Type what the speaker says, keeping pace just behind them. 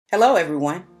Hello,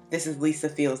 everyone. This is Lisa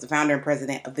Fields, the founder and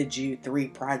president of the Jude 3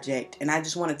 Project, and I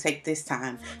just want to take this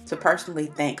time to personally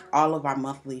thank all of our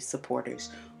monthly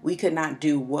supporters. We could not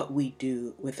do what we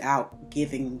do without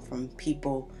giving from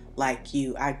people like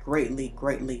you. I greatly,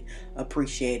 greatly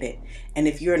appreciate it. And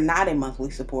if you're not a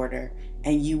monthly supporter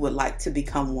and you would like to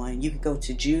become one, you can go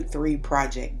to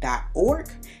jude3project.org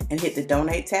and hit the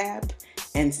donate tab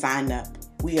and sign up.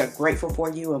 We are grateful for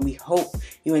you and we hope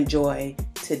you enjoy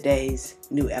today's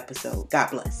new episode. God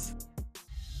bless.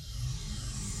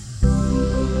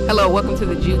 Hello, welcome to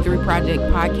the Jude 3 Project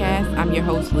podcast. I'm your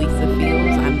host, Lisa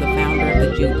Fields. I'm the founder of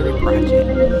the Jude 3 Project.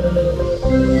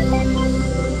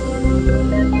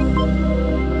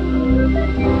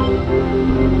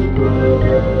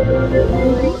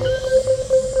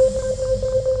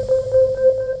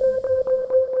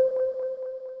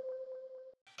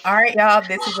 All right, y'all,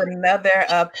 this is another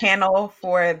panel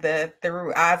for the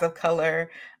Through Eyes of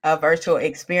Color virtual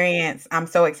experience. I'm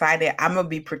so excited. I'm going to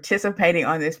be participating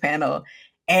on this panel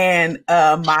and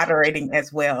moderating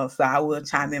as well. So I will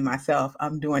chime in myself.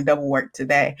 I'm doing double work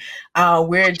today.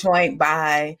 We're joined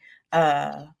by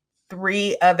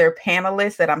 3 other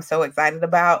panelists that I'm so excited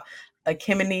about.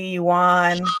 Kimini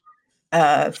Yuan,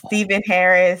 Stephen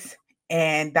Harris,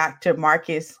 and Dr.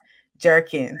 Marcus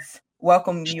Jerkins.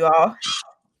 Welcome, you all.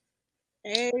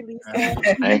 Hey, Lisa.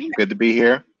 Hey, good to be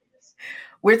here.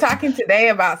 We're talking today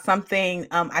about something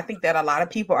I think that a lot of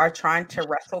people are trying to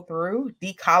wrestle through,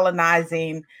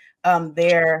 decolonizing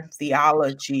their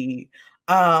theology.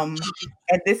 And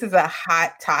this is a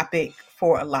hot topic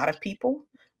for a lot of people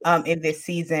in this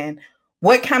season.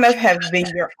 What kind of have been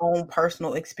your own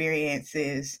personal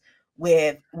experiences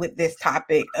with this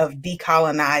topic of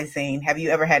decolonizing? Have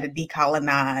you ever had to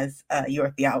decolonize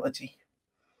your theology?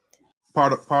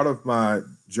 Part of my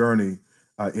journey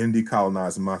in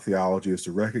decolonizing my theology is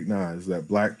to recognize that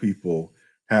Black people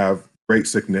have great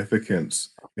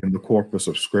significance in the corpus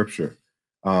of Scripture.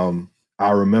 I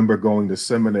remember going to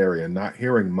seminary and not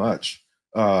hearing much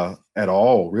at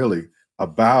all, really,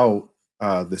 about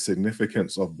the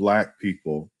significance of Black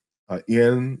people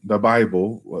in the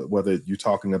Bible, whether you're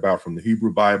talking about from the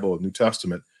Hebrew Bible or New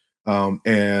Testament,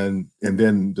 and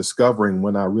then discovering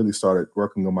when I really started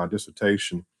working on my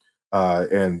dissertation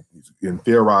and in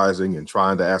theorizing and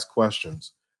trying to ask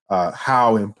questions,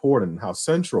 how important, how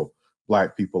central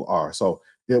Black people are. So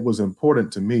it was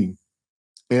important to me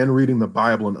in reading the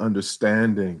Bible and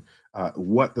understanding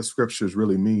what the scriptures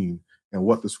really mean and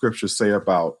what the scriptures say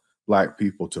about Black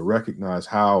people, to recognize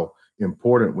how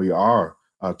important we are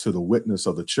to the witness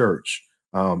of the church.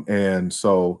 And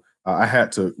so I had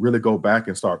to really go back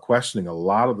and start questioning a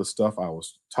lot of the stuff I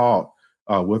was taught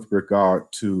with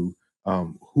regard to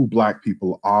who Black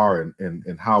people are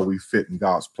and how we fit in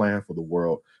God's plan for the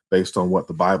world based on what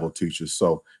the Bible teaches.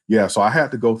 So I had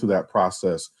to go through that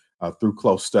process through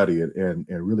close study and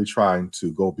really trying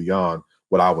to go beyond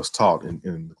what I was taught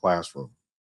in the classroom.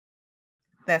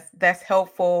 That's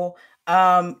helpful.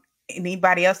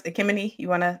 Anybody else? Kimini, you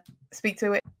want to speak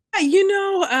to it?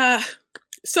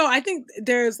 So I think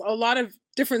there's a lot of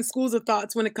different schools of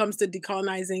thoughts when it comes to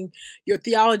decolonizing your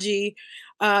theology.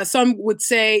 Some would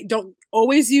say don't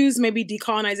always use maybe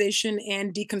decolonization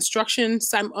and deconstruction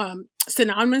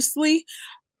synonymously.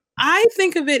 I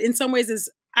think of it in some ways as,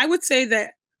 I would say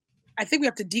that I think we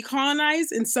have to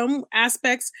decolonize in some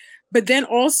aspects, but then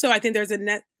also I think there's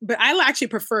but I actually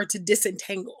prefer to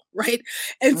disentangle, right?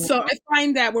 And so I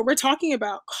find that when we're talking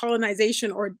about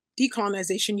colonization or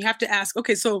decolonization, you have to ask,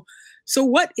 okay, so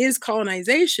what is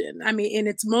colonization? I mean, in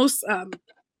its most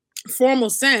formal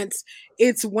sense,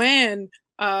 it's when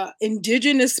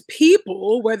indigenous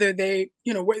people, whether they,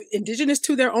 were indigenous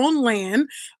to their own land,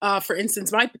 for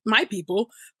instance, my people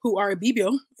who are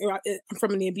Ibibio, I'm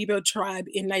from the Ibibio tribe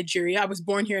in Nigeria. I was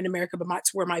born here in America, but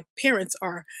that's where my parents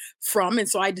are from. And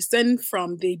so I descend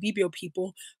from the Ibibio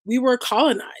people. We were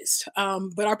colonized,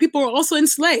 but our people were also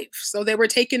enslaved. So they were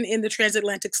taken in the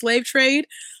transatlantic slave trade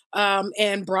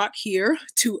and brought here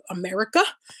to America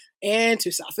and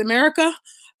to South America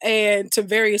and to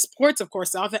various ports, of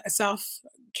course, South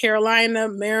Carolina,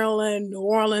 Maryland, New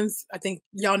Orleans. I think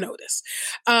y'all know this,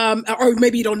 or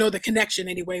maybe you don't know the connection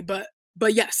anyway. But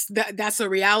yes, that's a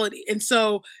reality. And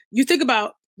so you think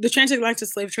about the transatlantic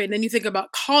slave trade, and then you think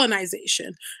about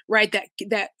colonization, right?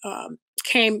 That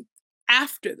came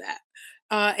after that,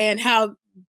 and how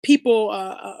people,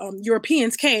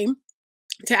 Europeans, came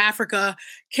to Africa,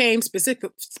 came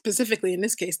specifically in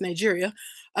this case Nigeria,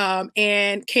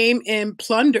 and came and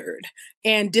plundered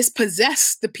and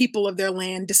dispossessed the people of their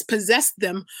land, dispossessed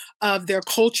them of their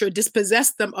culture,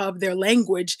 dispossessed them of their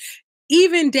language,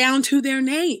 even down to their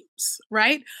names,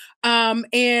 right? And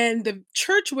the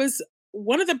church was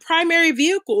one of the primary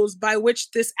vehicles by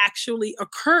which this actually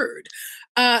occurred.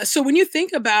 So when you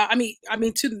think about, I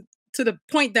mean, to the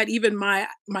point that even my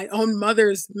own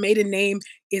mother's maiden name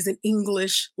is an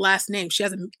English last name. She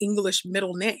has an English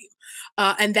middle name.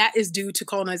 And that is due to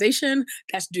colonization.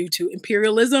 That's due to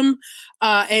imperialism.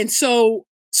 And so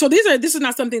this is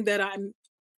not something that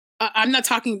I'm not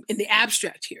talking in the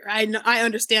abstract here. I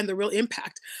understand the real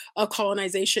impact of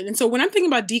colonization. And so when I'm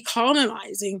thinking about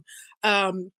decolonizing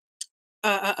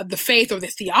the faith or the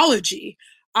theology,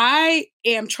 I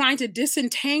am trying to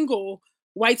disentangle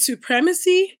white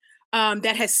supremacy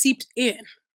that has seeped in,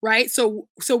 right? So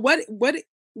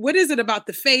what is it about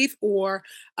the faith or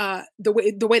the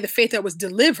way the faith that was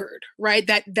delivered, right?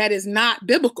 That is not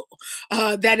biblical,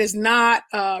 that is not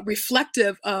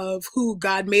reflective of who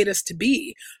God made us to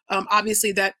be.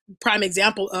 Obviously, that prime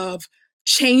example of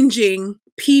changing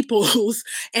people's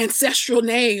ancestral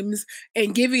names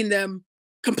and giving them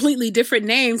completely different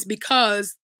names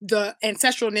because the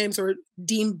ancestral names are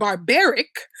deemed barbaric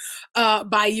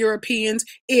by Europeans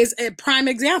is a prime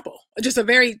example, just a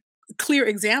very clear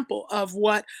example of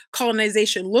what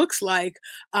colonization looks like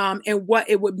and what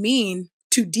it would mean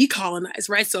to decolonize,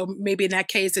 right? So maybe in that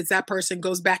case, it's that person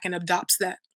goes back and adopts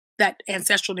that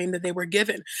ancestral name that they were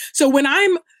given. So when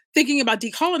I'm thinking about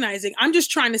decolonizing, I'm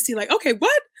just trying to see like, okay,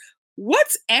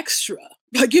 what's extra?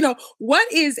 Like, what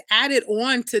is added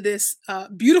on to this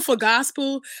beautiful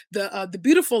gospel, the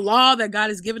beautiful law that God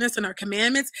has given us in our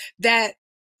commandments that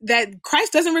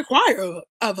Christ doesn't require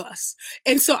of us.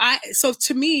 And so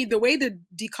to me, the way to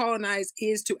decolonize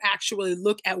is to actually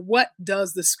look at what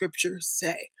does the scriptures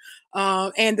say.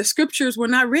 And the scriptures were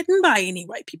not written by any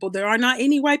white people. There are not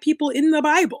any white people in the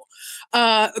Bible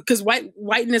because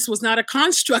whiteness was not a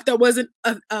construct. That wasn't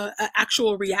an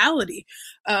actual reality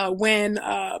when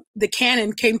the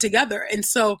canon came together. And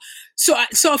so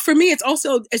for me,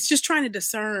 it's just trying to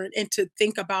discern and to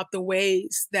think about the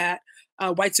ways that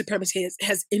white supremacy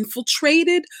has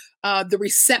infiltrated the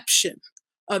reception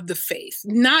of the faith,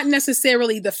 not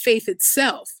necessarily the faith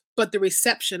itself, but the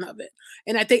reception of it.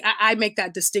 And I think I make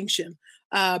that distinction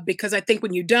because I think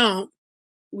when you don't,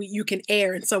 you can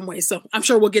err in some ways. So I'm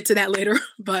sure we'll get to that later,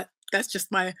 but that's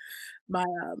just my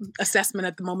assessment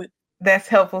at the moment. That's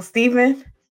helpful, Stephen.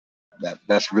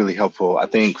 That's really helpful. I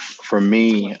think for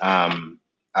me,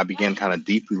 I began kind of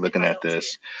deeply looking at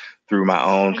this through my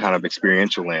own kind of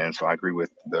experiential lens. So I agree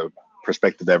with the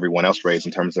perspective that everyone else raised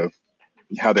in terms of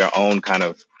how their own kind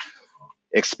of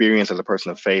experience as a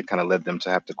person of faith kind of led them to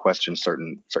have to question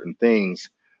certain things.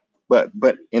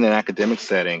 But in an academic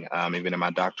setting, even in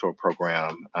my doctoral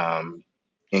program,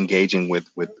 engaging with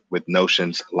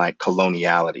notions like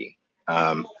coloniality,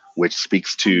 which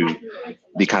speaks to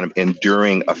the kind of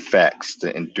enduring effects,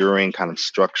 the enduring kind of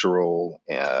structural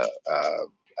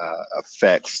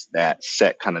effects that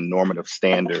set kind of normative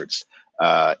standards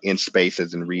in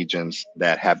spaces and regions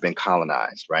that have been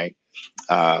colonized, right?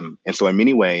 And so in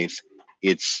many ways,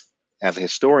 it's, as a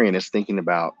historian, is thinking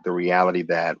about the reality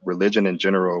that religion in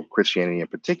general, Christianity in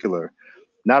particular,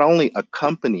 not only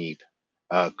accompanied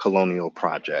colonial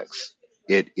projects,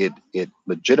 it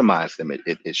legitimized them,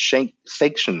 it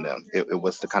sanctioned them. It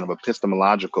was the kind of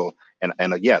epistemological and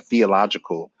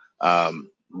theological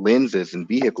lenses and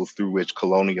vehicles through which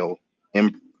colonial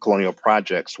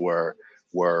projects were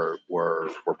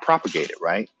propagated,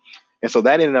 right? And so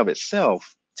that in and of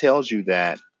itself tells you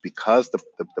that because the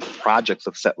projects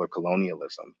of settler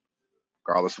colonialism,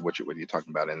 regardless of what you're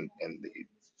talking about in the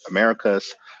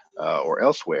Americas or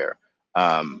elsewhere,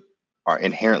 are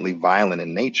inherently violent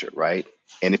in nature, right?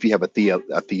 And if you have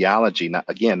a theology,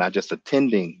 not just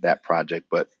attending that project,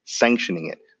 but sanctioning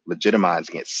it,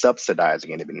 legitimizing it,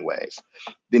 subsidizing it in many ways,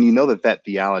 then you know that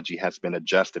theology has been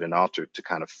adjusted and altered to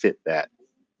kind of fit that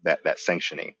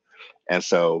sanctioning. And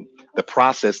so the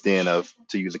process then of,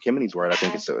 to use Ekemini's word, I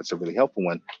think it's a really helpful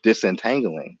one,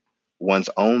 disentangling one's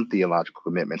own theological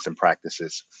commitments and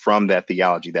practices from that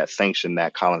theology that sanctioned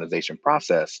that colonization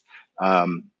process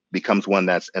becomes one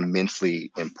that's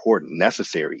immensely important,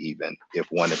 necessary even, if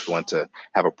one is going to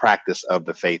have a practice of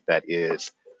the faith that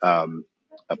is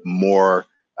more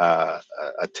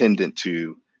attendant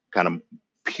to kind of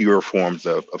pure forms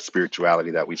of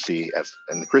spirituality that we see as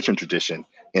in the Christian tradition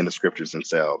in the scriptures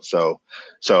themselves. So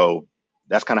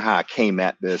that's kind of how I came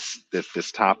at this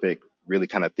topic, really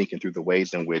kind of thinking through the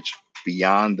ways in which,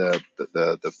 beyond the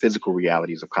physical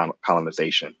realities of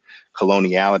colonization,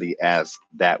 coloniality as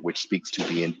that which speaks to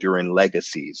the enduring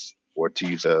legacies, or to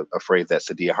use a phrase that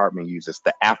Saidiya Hartman uses,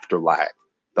 the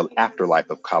afterlife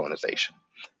of colonization.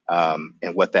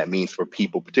 and what that means for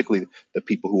people, particularly the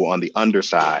people who are on the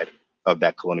underside of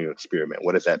that colonial experiment.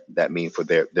 What does that mean for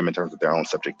them in terms of their own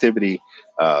subjectivity,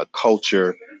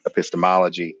 culture,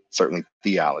 epistemology, certainly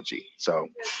theology. So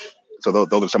those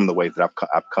are some of the ways that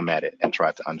I've come at it and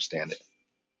tried to understand it.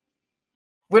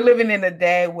 We're living in a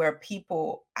day where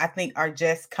people, I think, are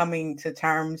just coming to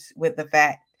terms with the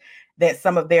fact that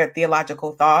some of their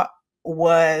theological thought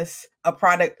was a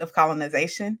product of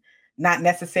colonization, not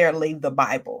necessarily the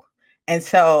Bible. And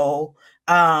so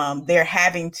they're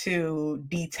having to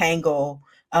detangle,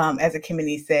 as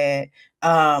Ekemini said,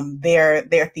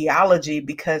 their theology,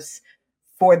 because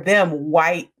for them,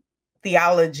 white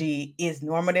theology is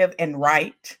normative and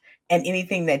right, and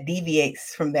anything that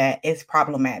deviates from that is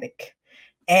problematic.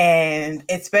 And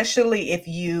especially if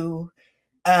you,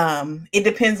 it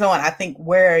depends on, I think,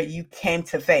 where you came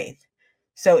to faith.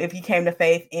 So if you came to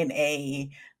faith in a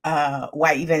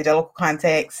white evangelical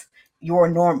context, your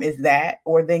norm is that.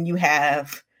 Or then you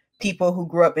have people who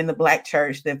grew up in the Black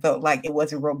church that felt like it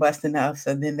wasn't robust enough.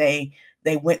 So then they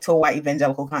went to a white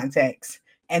evangelical context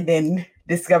and then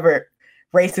discovered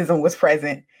racism was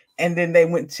present. And then they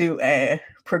went to a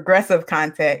progressive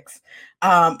context.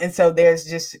 And so there's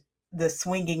just the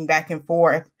swinging back and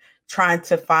forth, trying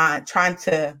to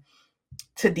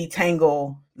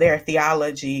detangle their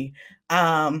theology.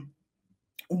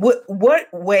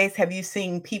 What ways have you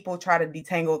seen people try to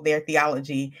detangle their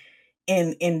theology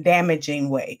in damaging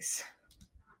ways?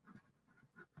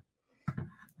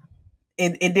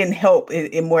 It didn't help.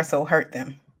 It more so hurt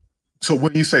them. So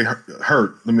when you say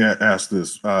hurt, let me ask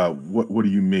this: what do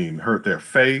you mean? Hurt their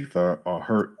faith or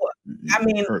hurt? I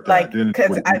mean, like,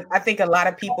 because I think a lot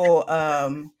of people.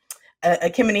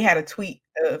 Ekemini had a tweet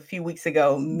a few weeks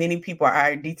ago. Many people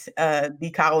are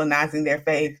decolonizing their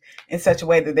faith in such a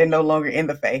way that they're no longer in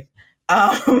the faith.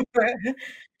 Right.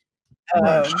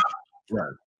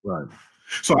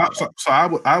 So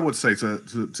I would say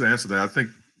to answer that, I think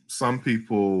some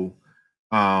people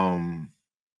are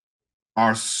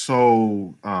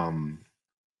so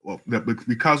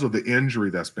because of the injury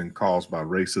that's been caused by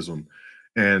racism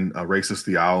and racist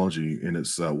theology and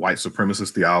its white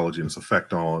supremacist theology and its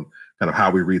effect on kind of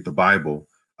how we read the Bible.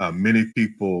 Many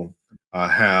people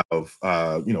have,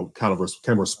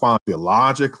 can respond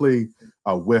theologically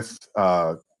with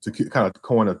to kind of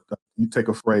coin you take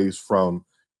a phrase from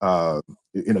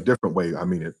in a different way. I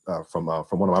mean it from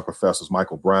one of my professors,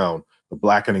 Michael Brown, The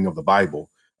Blackening of the Bible.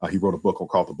 He wrote a book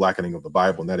called The Blackening of the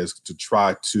Bible, and that is to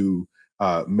try to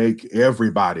make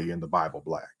everybody in the Bible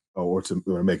Black, or to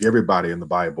make everybody in the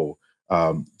Bible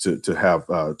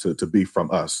to be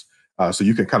from us. So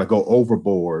you can kind of go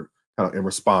overboard in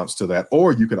response to that,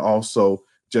 or you can also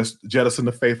just jettison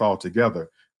the faith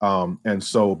altogether. And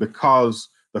so because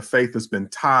the faith has been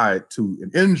tied to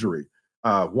an injury,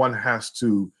 one has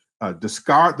to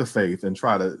discard the faith and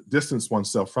try to distance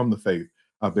oneself from the faith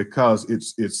because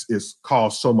it's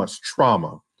caused so much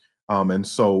trauma. And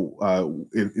so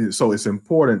so it's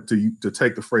important to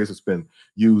take the phrase that's been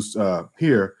used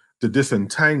here, to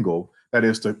disentangle, that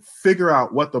is to figure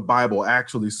out what the Bible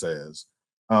actually says,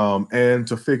 and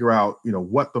to figure out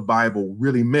what the Bible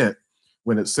really meant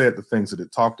when it said the things that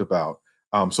it talked about,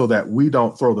 so that we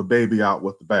don't throw the baby out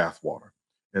with the bathwater.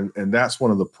 And that's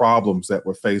one of the problems that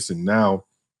we're facing now.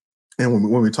 And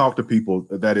when we talk to people,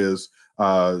 that is,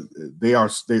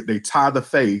 they tie the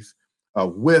faith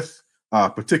with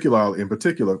in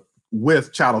particular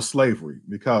with chattel slavery,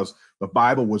 because the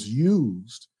Bible was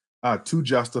used to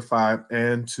justify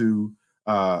and to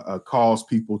cause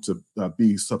people to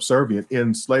be subservient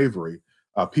in slavery.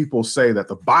 People say that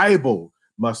the Bible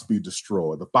must be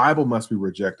destroyed. The Bible must be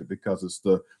rejected because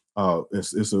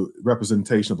it's a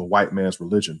representation of the white man's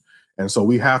religion. And so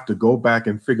we have to go back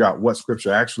and figure out what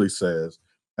Scripture actually says,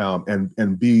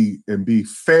 and be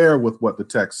fair with what the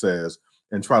text says,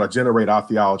 and try to generate our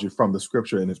theology from the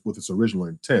Scripture and with its original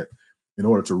intent, in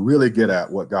order to really get at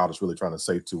what God is really trying to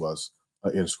say to us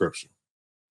in Scripture.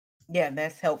 Yeah,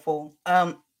 that's helpful.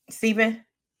 Stephen?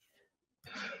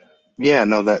 Yeah,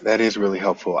 no, that is really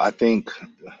helpful. I think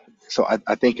so.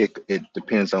 I think it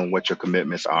depends on what your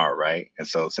commitments are, right? And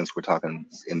so, since we're talking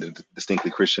in the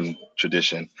distinctly Christian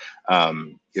tradition,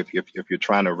 if you're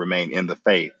trying to remain in the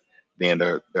faith, then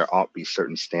there ought to be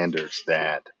certain standards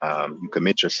that you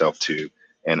commit yourself to,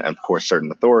 and of course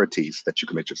certain authorities that you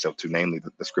commit yourself to, namely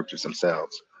the Scriptures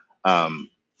themselves.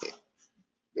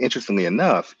 Interestingly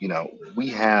enough, we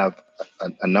have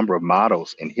a number of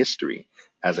models in history.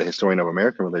 As a historian of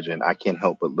American religion, I can't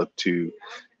help but look to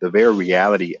the very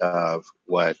reality of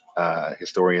what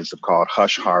historians have called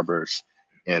hush harbors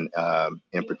in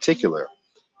particular.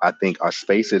 I think are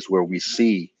spaces where we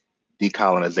see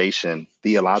decolonization,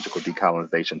 theological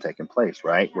decolonization taking place,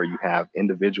 right? Where you have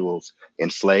individuals,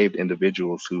 enslaved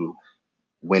individuals who,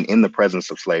 when in the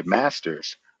presence of slave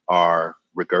masters, are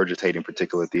regurgitating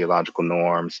particular theological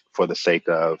norms for the sake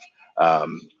of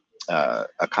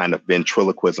a kind of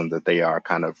ventriloquism that they are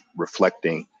kind of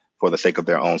reflecting for the sake of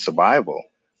their own survival.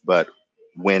 But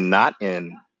when not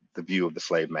in the view of the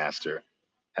slave master,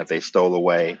 as they stole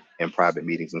away in private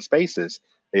meetings and spaces,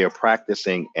 they are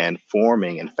practicing and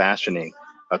forming and fashioning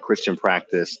a Christian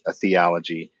practice, a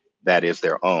theology that is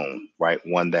their own, right?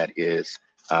 One that is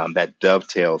that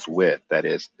dovetails with, that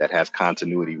has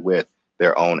continuity with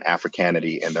their own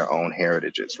Africanity and their own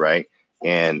heritages, right?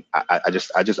 And I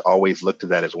just always looked at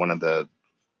that as one of the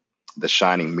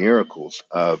shining miracles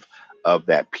of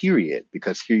that period,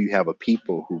 because here you have a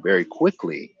people who very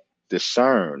quickly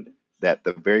discerned that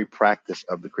the very practice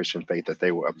of the Christian faith that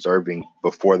they were observing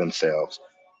before themselves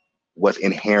was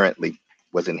inherently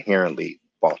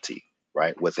faulty,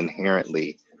 right? Was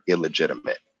inherently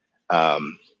illegitimate,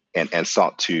 and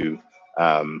sought to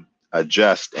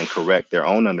adjust and correct their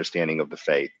own understanding of the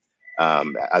faith.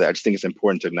 I just think it's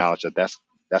important to acknowledge that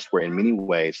that's where, in many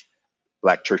ways,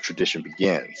 Black church tradition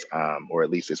begins, or at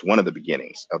least it's one of the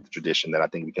beginnings of the tradition that I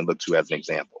think we can look to as an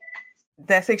example.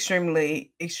 That's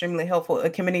extremely, extremely helpful.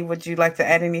 Kimani, would you like to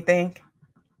add anything?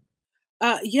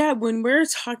 Yeah, when we're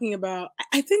talking about,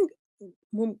 I think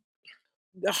when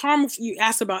you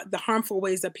asked about the harmful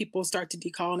ways that people start to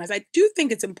decolonize, I do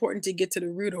think it's important to get to the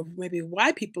root of maybe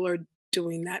why people are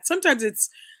doing that. Sometimes it's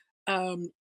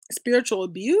spiritual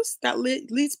abuse that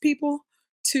leads people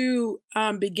to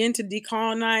begin to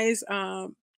decolonize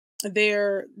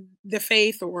the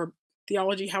faith or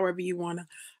theology, however you want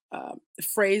to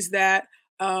phrase that.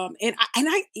 And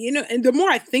the more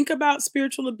I think about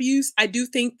spiritual abuse, I do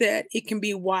think that it can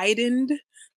be widened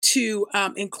to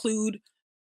include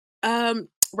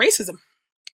racism,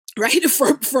 right?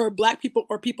 For Black people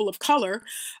or people of color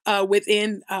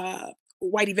within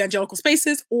white evangelical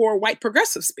spaces or white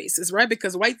progressive spaces, right?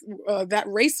 Because that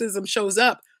racism shows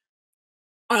up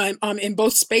in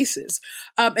both spaces.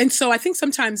 And so I think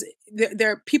sometimes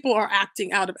people are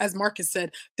acting out of, as Marcus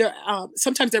said,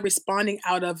 sometimes they're responding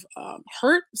out of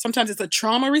hurt. Sometimes it's a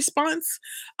trauma response,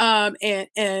 and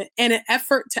an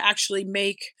effort to actually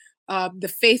make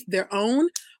the faith their own,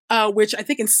 which I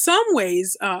think in some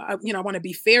ways, I want to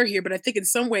be fair here, but I think in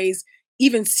some ways,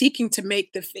 even seeking to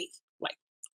make the faith like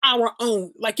our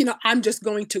own, like, I'm just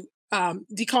going to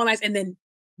decolonize and then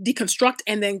deconstruct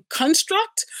and then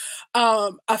construct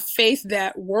a faith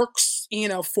that works,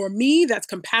 for me, that's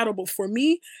compatible for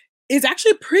me, is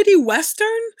actually pretty Western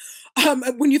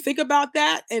when you think about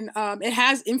that. And it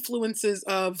has influences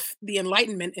of the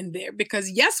Enlightenment in there,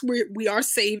 because yes, we are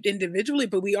saved individually,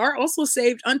 but we are also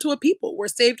saved unto a people. We're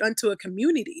saved unto a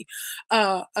community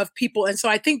of people. And so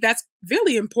I think that's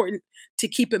really important to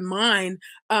keep in mind.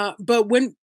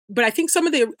 But I think some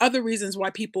of the other reasons why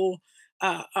people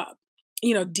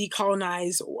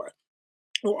decolonize or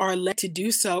are led to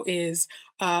do so is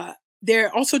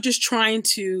they're also just trying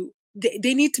to,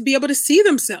 they need to be able to see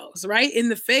themselves, right, in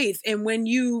the faith. And when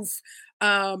you've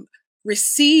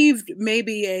received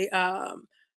maybe a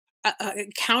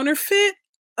counterfeit,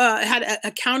 had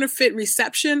a counterfeit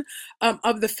reception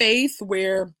of the faith,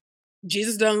 where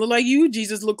Jesus doesn't look like you,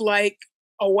 Jesus looked like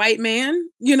a white man,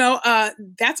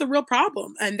 that's a real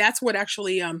problem. And that's what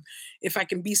actually, if I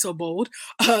can be so bold,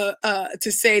 to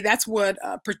say, that's what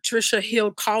Patricia Hill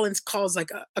Collins calls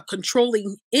like a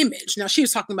controlling image. Now, she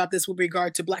was talking about this with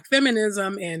regard to Black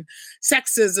feminism and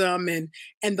sexism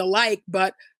and the like,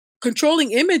 but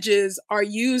controlling images are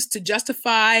used to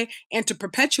justify and to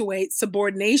perpetuate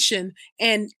subordination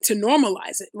and to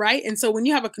normalize it, right? And so when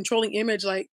you have a controlling image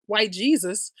like white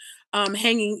Jesus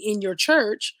hanging in your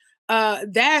church,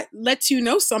 that lets you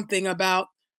know something about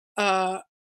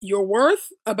your worth,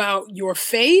 about your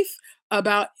faith,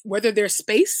 about whether there's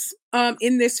space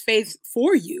in this faith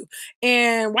for you.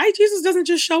 And white Jesus doesn't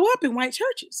just show up in white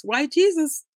churches. White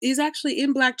Jesus is actually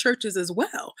in Black churches as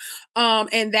well.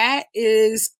 And that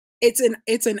is, it's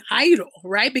an idol,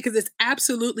 right? Because it's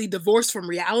absolutely divorced from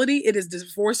reality. It is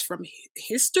divorced from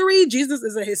history. Jesus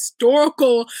is a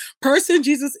historical person.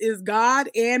 Jesus is God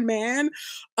and man.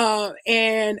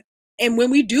 And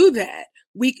when we do that,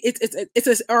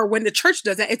 or when the church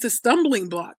does that, it's a stumbling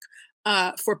block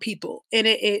for people, and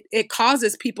it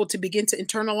causes people to begin to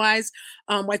internalize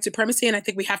white supremacy. And I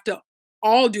think we have to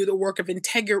all do the work of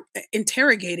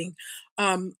interrogating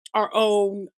our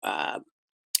own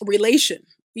relation,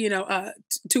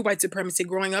 to white supremacy.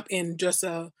 Growing up in just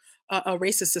a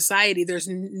racist society, there's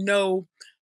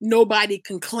nobody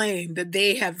can claim that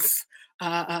they have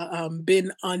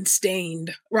been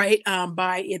unstained, right,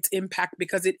 by its impact,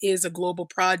 because it is a global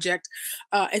project.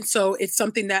 And so it's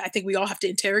something that I think we all have to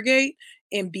interrogate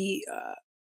and be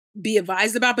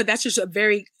advised about. But that's just a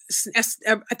very,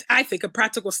 I think, a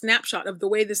practical snapshot of the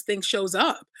way this thing shows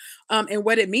up, and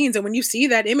what it means. And when you see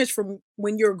that image from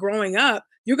when you're growing up,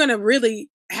 you're going to really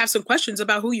have some questions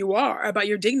about who you are, about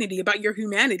your dignity, about your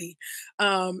humanity.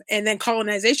 And then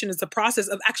colonization is the process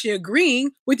of actually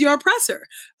agreeing with your oppressor,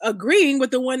 agreeing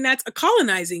with the one that's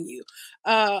colonizing you,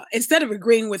 instead of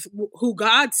agreeing with who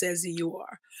God says you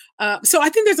are. So I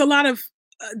think there's a lot of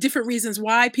different reasons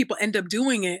why people end up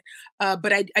doing it.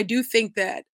 But I do think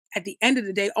that at the end of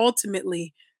the day,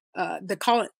 ultimately, the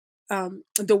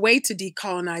way to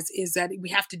decolonize is that we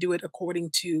have to do it according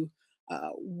to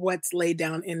what's laid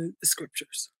down in the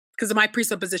scriptures. Because my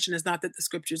presupposition is not that the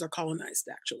scriptures are colonized,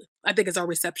 actually. I think it's our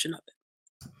reception of it.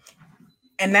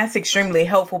 And that's extremely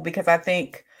helpful, because I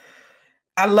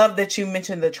love that you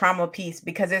mentioned the trauma piece,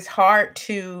 because it's hard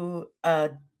to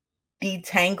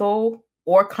detangle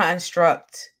or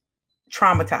construct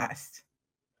traumatized.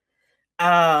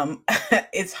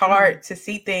 It's hard to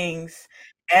see things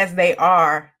as they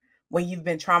are when you've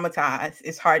been traumatized.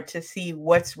 It's hard to see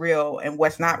what's real and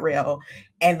what's not real.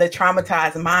 And the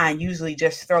traumatized mind usually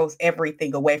just throws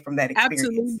everything away from that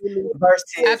experience. Absolutely.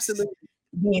 Versus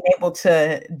being able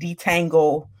to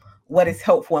detangle what is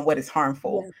helpful and what is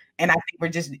harmful. Yeah. And I think we're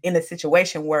just in a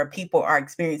situation where people are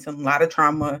experiencing a lot of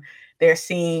trauma. They're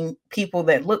seeing people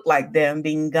that look like them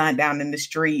being gunned down in the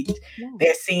street. Yeah.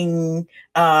 They're seeing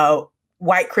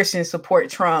white Christians support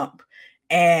Trump,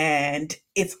 and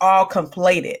it's all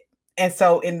conflated. And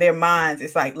so in their minds,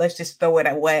 it's like, let's just throw it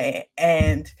away.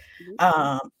 And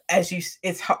it's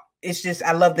just,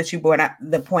 I love that you brought out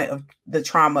the point of the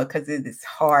trauma, because it is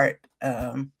hard,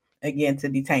 again, to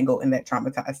detangle in that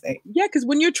traumatized state. Yeah, because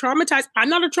when you're traumatized, I'm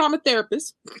not a trauma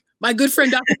therapist. My good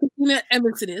friend, Dr. Christina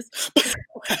Emerson is. But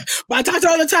I talk to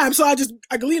her all the time, so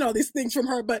I glean all these things from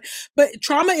her. But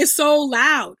trauma is so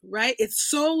loud, right? It's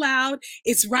so loud.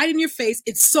 It's right in your face.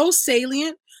 It's so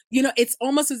salient. It's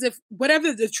almost as if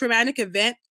whatever the traumatic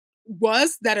event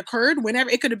was that occurred, whenever,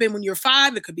 it could have been when you're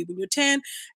 5, it could be when you're 10.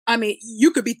 I mean,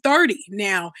 you could be 30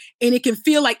 now, and it can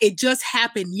feel like it just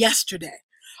happened yesterday.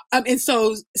 And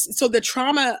so the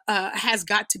trauma has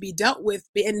got to be dealt with,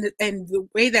 and the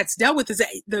way that's dealt with is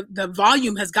that the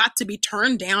volume has got to be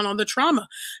turned down on the trauma,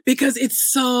 because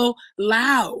it's so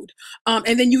loud,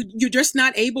 and then you're just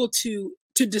not able to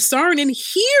discern and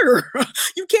hear.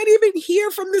 You can't even hear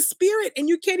from the Spirit, and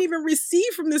you can't even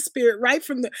receive from the Spirit, right?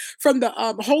 From the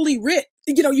Holy Writ.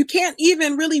 You can't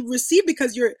even really receive,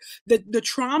 because the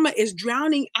trauma is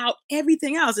drowning out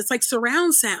everything else. It's like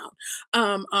surround sound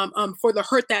for the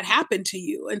hurt that happened to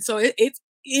you. And so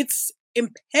it's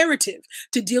imperative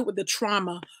to deal with the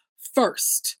trauma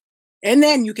first, and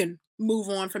then you can move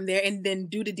on from there, and then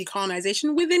do the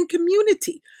decolonization within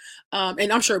community.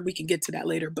 And I'm sure we can get to that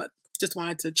later, but just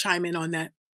wanted to chime in on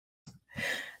that.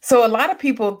 So a lot of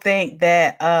people think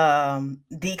that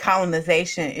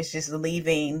decolonization is just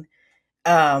leaving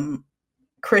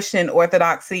Christian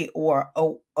orthodoxy or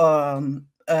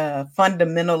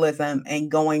fundamentalism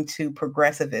and going to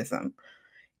progressivism.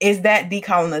 Is that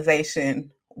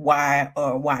decolonization? Why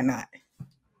or why not?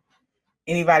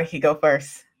 Anybody can go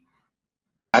first.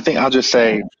 I think I'll just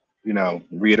say,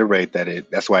 reiterate that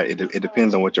that's why it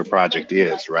depends on what your project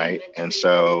is, right? And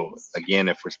so again,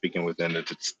 if we're speaking within a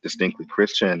distinctly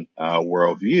Christian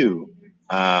worldview,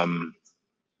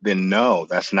 then no,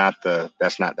 that's not the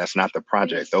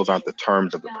project. Those aren't the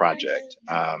terms of the project.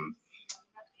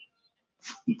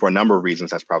 For a number of reasons,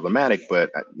 that's problematic.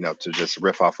 But to just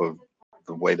riff off of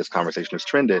the way this conversation has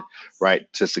trended, right,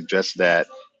 to suggest that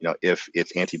if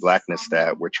it's anti-Blackness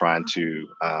that we're trying to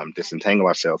disentangle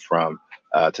ourselves from,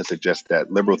 to suggest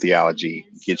that liberal theology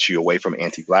gets you away from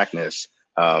anti-Blackness,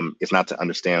 is not to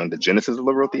understand the genesis of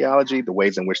liberal theology, the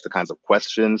ways in which the kinds of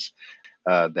questions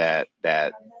that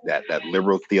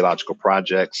liberal theological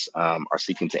projects are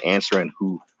seeking to answer, and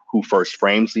who first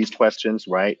frames these questions,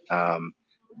 right?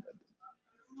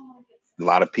 A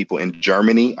lot of people in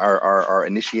Germany are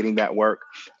initiating that work.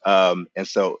 And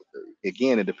so,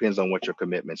 again, it depends on what your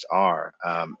commitments are.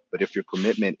 But if your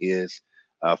commitment is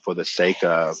for the sake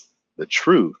of the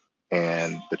truth,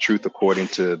 and the truth according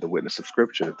to the witness of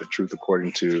Scripture, the truth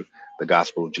according to the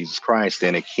gospel of Jesus Christ,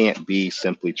 then it can't be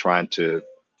simply trying to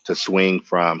swing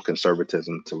from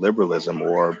conservatism to liberalism,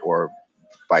 or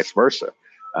vice versa.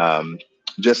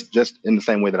 Just in the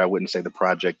same way that I wouldn't say the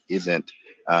project isn't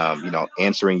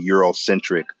answering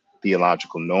Eurocentric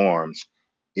theological norms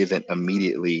isn't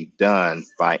immediately done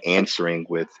by answering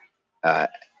with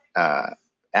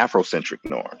Afrocentric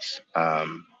norms.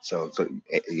 So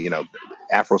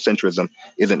Afrocentrism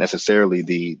isn't necessarily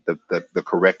the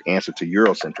correct answer to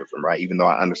Eurocentrism, right? Even though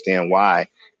I understand why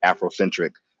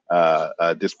Afrocentric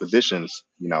dispositions,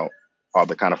 are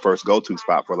the kind of first go-to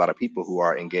spot for a lot of people who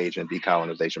are engaged in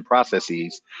decolonization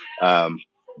processes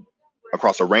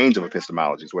across a range of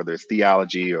epistemologies, whether it's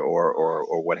theology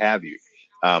or what have you.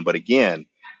 But again,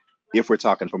 if we're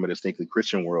talking from a distinctly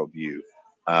Christian worldview,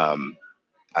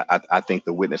 I think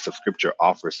the witness of Scripture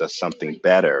offers us something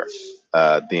better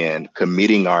than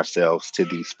committing ourselves to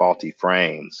these faulty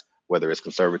frames, whether it's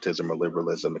conservatism or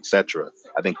liberalism, etc.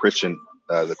 I think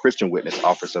the Christian witness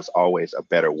offers us always a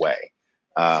better way.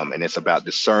 And it's about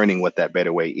discerning what that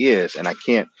better way is. And I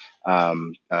can't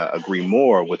agree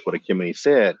more with what Ekemini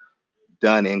said.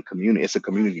 Done in community, it's a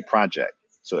community project.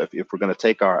 So if we're going to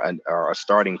take our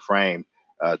starting frame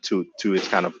to its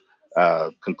kind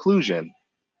of conclusion,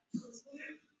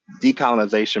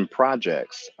 decolonization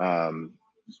projects,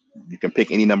 you can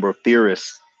pick any number of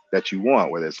theorists that you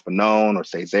want, whether it's Fanon or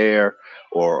Césaire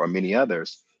or many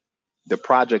others. The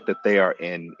project that they are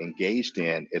engaged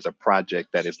in is a project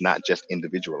that is not just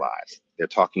individualized. They're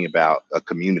talking about a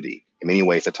community. In many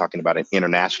ways, they're talking about an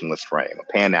internationalist frame,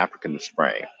 a Pan-Africanist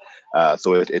frame.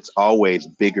 So it's always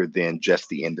bigger than just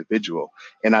the individual.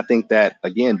 And I think that,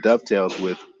 again, dovetails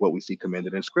with what we see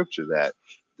commended in Scripture, that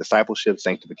discipleship,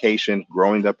 sanctification,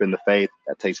 growing up in the faith,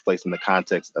 that takes place in the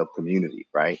context of community,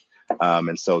 right?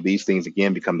 And so these things,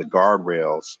 again, become the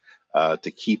guardrails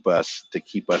to keep us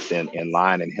in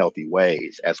line in healthy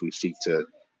ways as we seek to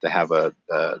have to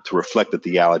reflect a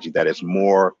theology that is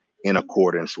more in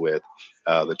accordance with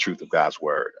the truth of God's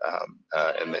word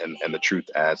and the truth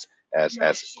as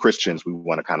Christians we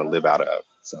want to kind of live out of.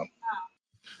 So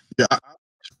yeah,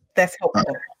 that's helpful.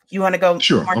 You want to go?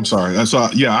 Sure. Mark? I'm sorry. So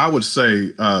yeah, I would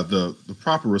say the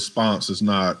proper response is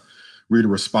not read a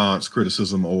response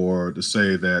criticism or to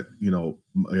say that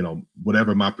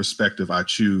whatever my perspective I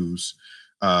choose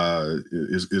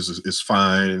is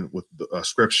fine with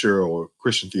Scripture or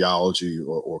Christian theology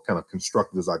or kind of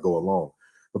constructed as I go along.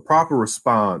 The proper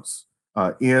response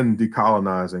in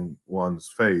decolonizing one's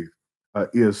faith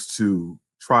is to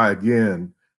try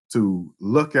again to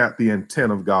look at the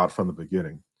intent of God from the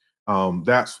beginning.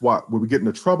 That's where we get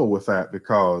into trouble with that,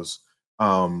 because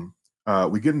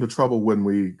we get into trouble when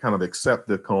we kind of accept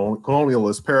the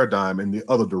colonialist paradigm in the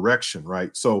other direction,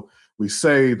 right? So we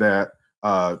say that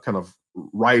kind of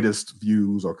rightist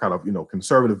views or kind of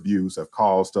conservative views have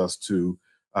caused us to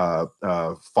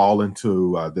fall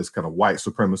into this kind of white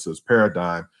supremacist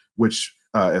paradigm, which,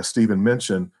 as Stephen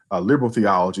mentioned, liberal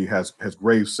theology has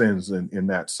grave sins in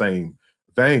that same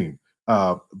vein.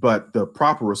 But the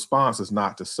proper response is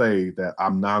not to say that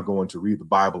I'm now going to read the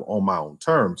Bible on my own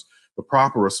terms. The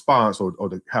proper response, or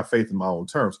to have faith in my own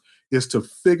terms, is to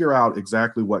figure out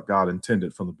exactly what God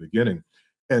intended from the beginning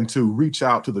and to reach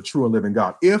out to the true and living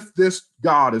God. If this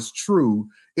God is true,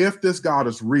 if this God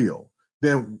is real,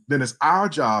 then it's our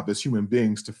job as human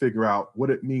beings to figure out what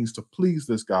it means to please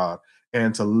this God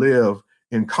and to live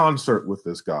in concert with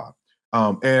this God.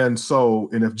 And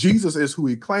if Jesus is who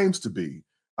he claims to be,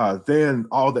 then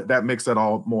all that makes that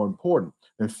all more important.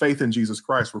 And faith in Jesus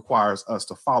Christ requires us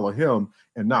to follow him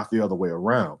and not the other way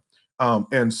around.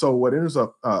 And so what ends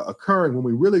up occurring when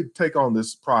we really take on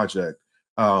this project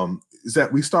is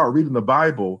that we start reading the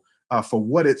Bible for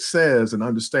what it says and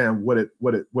understand what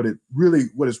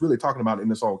it's really talking about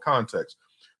in its own context.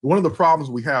 One of the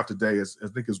problems we have today, as I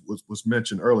think was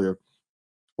mentioned earlier,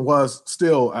 was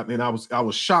still, I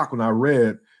was shocked when I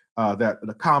read that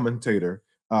the commentator,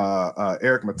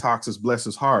 Eric Metaxas, bless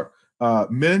his heart,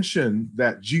 mentioned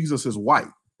that Jesus is white,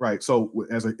 right? So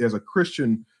as a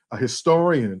Christian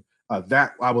historian,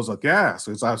 that I was aghast.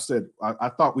 As I said, I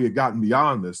thought we had gotten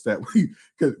beyond this, that we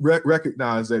could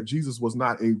recognize that Jesus was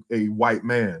not a white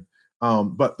man.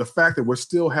 But the fact that we're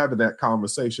still having that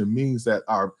conversation means that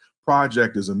our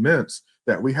project is immense,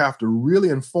 that we have to really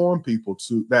inform people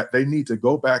that they need to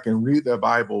go back and read their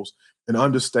Bibles and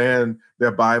understand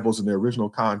their Bibles in their original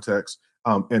context,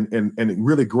 and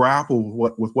really grapple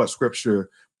with what Scripture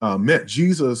meant.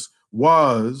 Jesus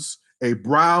was a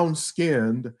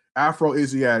brown-skinned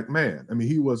Afro-Asiatic man. I mean,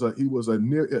 he was a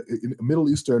Middle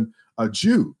Eastern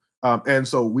Jew, and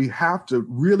so we have to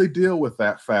really deal with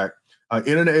that fact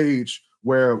in an age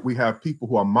where we have people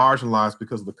who are marginalized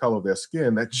because of the color of their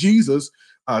skin. That Jesus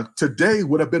today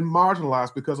would have been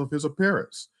marginalized because of his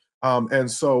appearance,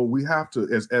 and so we have to,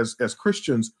 as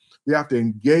Christians, we have to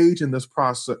engage in this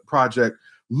project,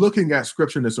 looking at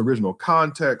Scripture in its original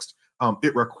context.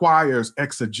 It requires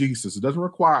exegesis. It doesn't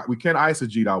require, we can't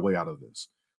eisegete our way out of this.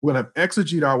 We're going to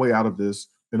exegete our way out of this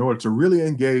in order to really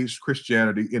engage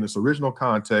Christianity in its original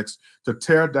context, to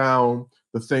tear down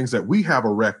the things that we have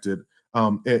erected,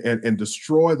 and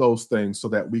destroy those things so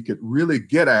that we could really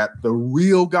get at the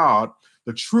real God,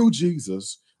 the true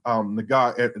Jesus, the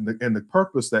God and the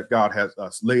purpose that God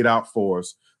has laid out for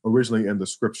us originally in the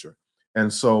scripture.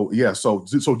 And so, so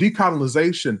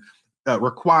decolonization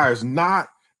requires not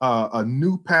a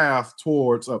new path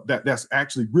towards that's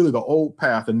actually really the old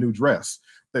path, a new dress.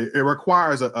 It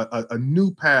requires a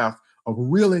new path of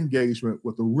real engagement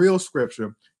with the real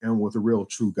scripture and with the real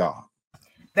true God.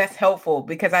 That's helpful,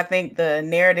 because I think the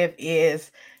narrative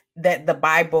is that the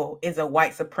Bible is a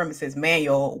white supremacist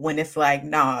manual, when it's like,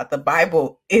 nah, the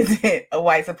Bible isn't a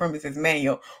white supremacist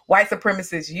manual. White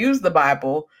supremacists use the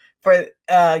Bible for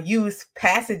use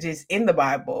passages in the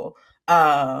Bible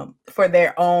for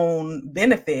their own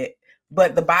benefit,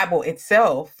 but the Bible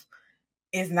itself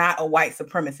is not a white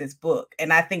supremacist book.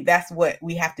 And I think that's what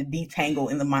we have to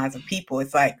detangle in the minds of people.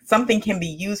 It's like something can be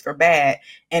used for bad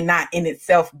and not in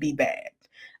itself be bad.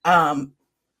 I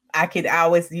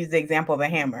always use the example of a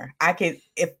hammer.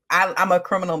 I'm a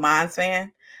Criminal Minds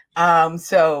fan.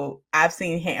 So I've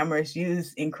seen hammers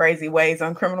used in crazy ways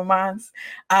on Criminal Minds,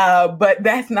 but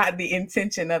that's not the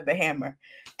intention of the hammer.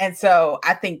 And so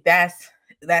I think that's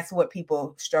what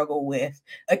people struggle with.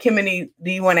 Kimberly,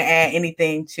 do you want to add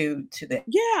anything to that?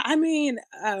 Yeah, I mean,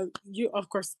 you, of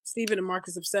course, Stephen and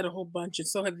Marcus have said a whole bunch, and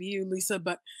so have you, Lisa.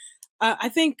 But I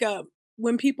think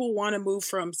when people want to move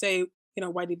from, say,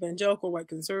 white evangelical, white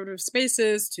conservative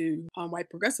spaces to white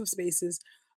progressive spaces,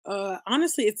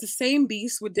 honestly, it's the same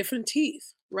beast with different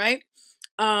teeth, right?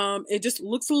 It just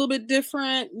looks a little bit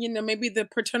different. Maybe the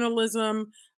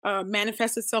paternalism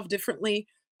manifests itself differently,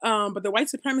 but the white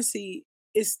supremacy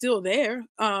is still there.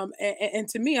 And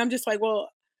to me, I'm just like,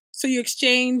 well, so you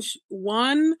exchange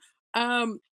one,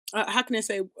 how can I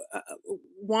say,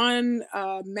 one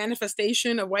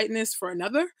manifestation of whiteness for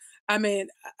another. I mean,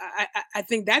 I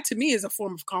think that to me is a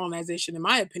form of colonization, in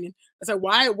my opinion. It's like,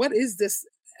 what is this?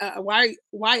 Why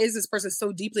is this person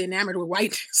so deeply enamored with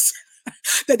whiteness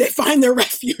that they find their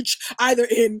refuge either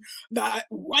in the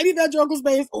white evangelical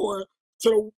space or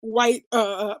sort of white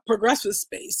progressive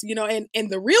space? And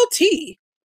the real tea,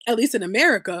 at least in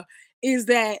America, is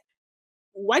that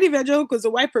white evangelicals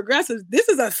and white progressives, this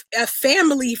is a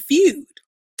family feud,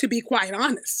 to be quite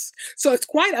honest. So it's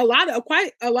quite a lot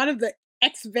of the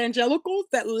ex-evangelicals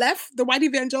that left the white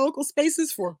evangelical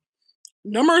spaces for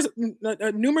numerous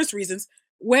reasons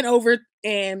went over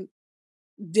and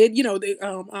did, they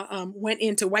went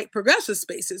into white progressive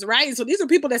spaces, right? And so these are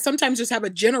people that sometimes just have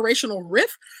a generational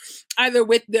rift, either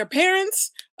with their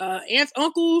parents, aunts,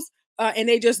 uncles, and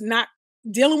they just not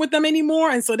dealing with them anymore.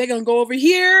 And so they're going to go over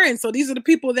here. And so these are the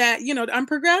people that, I'm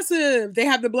progressive. They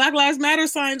have the Black Lives Matter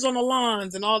signs on the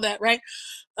lawns and all that, right?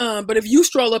 But if you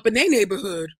stroll up in their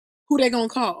neighborhood, who they going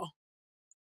to call?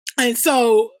 And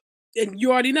so, and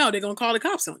you already know they're going to call the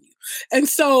cops on you. And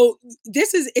so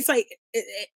it's like,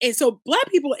 and so Black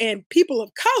people and people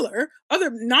of color,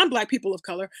 other non-Black people of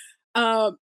color,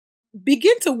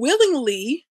 begin to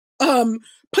willingly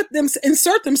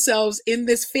insert themselves in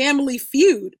this family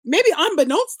feud, maybe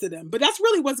unbeknownst to them, but that's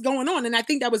really what's going on. And I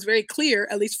think that was very clear,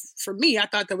 at least for me. I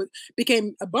thought that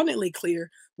became abundantly clear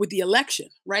with the election,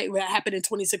 right? That happened in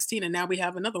 2016, and now we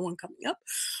have another one coming up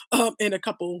in a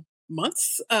couple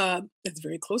months. It's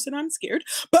very close, and I'm scared.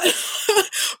 But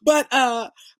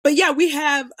yeah, we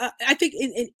have. I think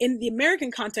in the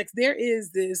American context, there is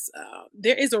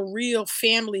a real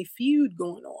family feud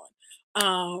going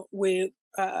on with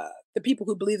the people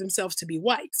who believe themselves to be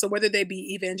white. So whether they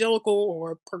be evangelical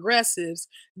or progressives,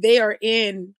 they are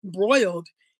embroiled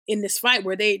in this fight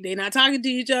where they're not talking to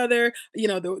each other.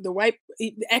 The white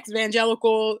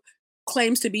ex-evangelical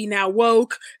claims to be now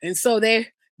woke, and so they're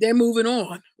moving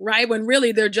on, right? When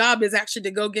really their job is actually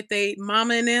to go get their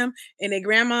mama and them and their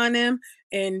grandma and them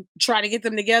and try to get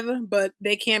them together, but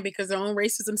they can't because their own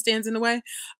racism stands in the way.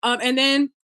 And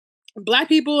then Black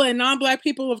people and non-Black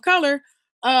people of color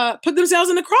put themselves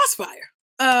in the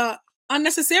crossfire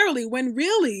unnecessarily, when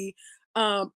really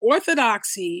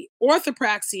orthodoxy,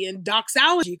 orthopraxy, and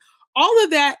doxology, all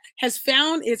of that has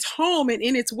found its home and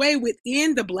in its way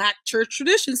within the Black church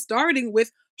tradition, starting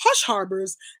with hush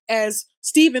harbors, as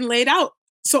Stephen laid out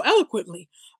so eloquently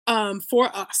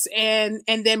for us, and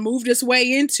then moved its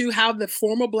way into how the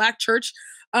formal Black church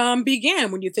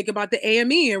began. When you think about the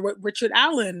AME and what Richard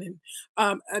Allen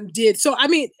did. So, I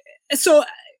mean, so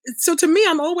to me,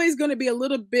 I'm always going to be a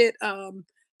little bit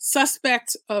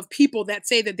suspect of people that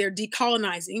say that they're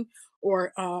decolonizing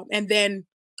or and then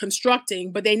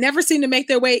constructing, but they never seem to make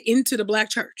their way into the Black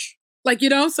church.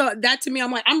 So that to me,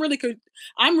 I'm like, I'm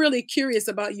really curious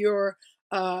about your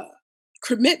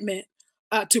commitment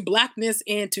to Blackness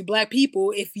and to Black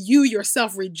people if you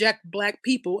yourself reject Black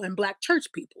people and Black church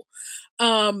people.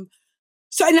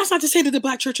 So, and that's not to say that the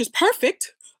Black church is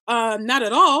perfect, not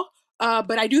at all.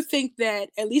 But I do think that,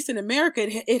 at least in America,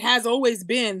 it has always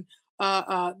been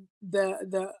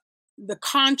the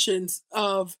conscience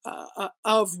of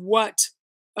what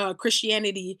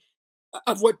Christianity,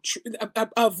 of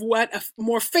what a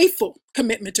more faithful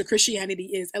commitment to Christianity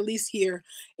is, at least here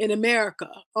in America.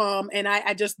 And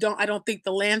I don't think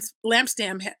the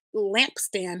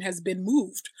lampstand has been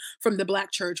moved from the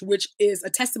Black church, which is a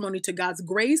testimony to God's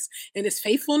grace and His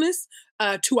faithfulness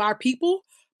to our people.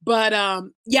 But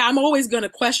yeah, I'm always going to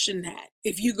question that.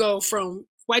 If you go from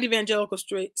white evangelical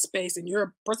space and you're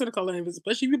a person of color,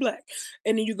 especially if you're Black,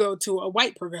 and then you go to a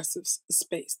white progressive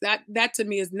space, that to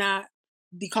me is not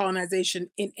decolonization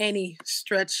in any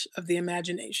stretch of the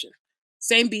imagination.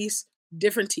 Same beast,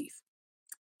 different teeth.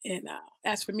 And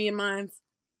as for me and mine,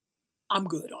 I'm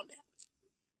good on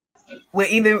that. Would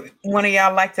either one of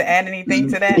y'all like to add anything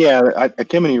to that? Yeah,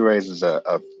 Ekemini raises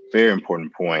a very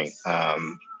important point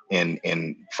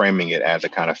in framing it as a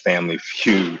kind of family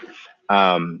feud,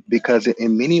 because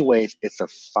in many ways it's a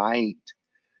fight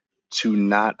to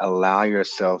not allow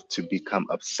yourself to become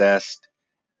obsessed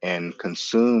and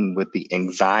consumed with the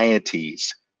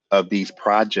anxieties of these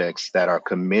projects that are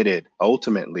committed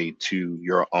ultimately to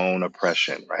your own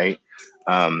oppression, right?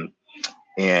 And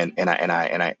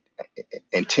I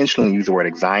intentionally use the word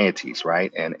anxieties,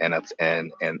 right? And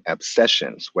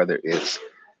obsessions, whether it's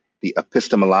the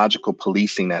epistemological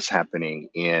policing that's happening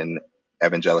in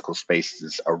evangelical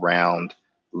spaces around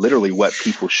literally what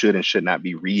people should and should not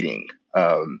be reading,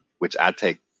 which I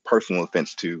take personal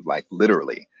offense to, like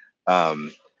literally.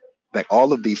 Like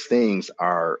all of these things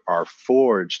are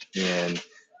forged in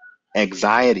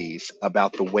anxieties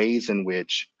about the ways in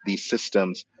which these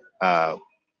systems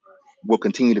will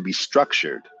continue to be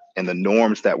structured and the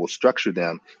norms that will structure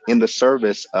them in the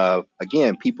service of,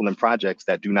 again, people and projects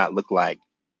that do not look like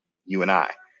you and I.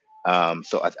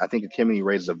 So I think Ekemini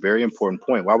raises a very important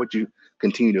point. Why would you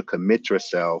continue to commit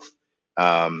yourself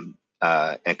and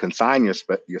consign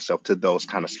yourself to those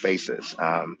kind of spaces?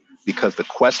 Because the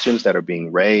questions that are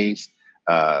being raised,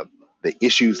 the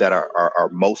issues that are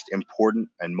most important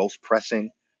and most pressing,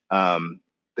 the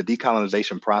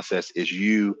decolonization process is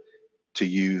you, to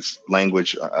use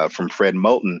language from Fred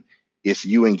Moulton, it's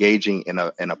you engaging in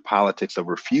a politics of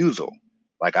refusal.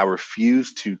 Like, I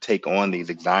refuse to take on these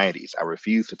anxieties. I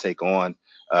refuse to take on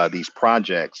these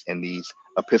projects and these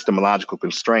epistemological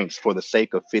constraints for the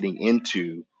sake of fitting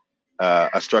into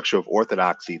a structure of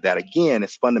orthodoxy that, again,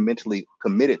 is fundamentally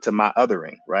committed to my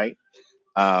othering, right?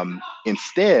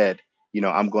 Instead,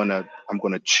 I'm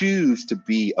gonna choose to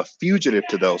be a fugitive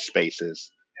to those spaces.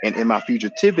 And in my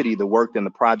fugitivity, the work and the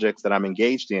projects that I'm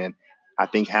engaged in, I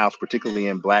think housed particularly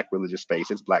in Black religious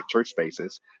spaces, Black church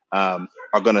spaces, are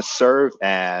going to serve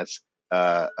as,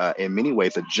 in many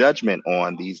ways, a judgment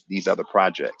on these other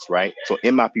projects, right? So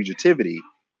in my fugitivity,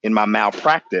 in my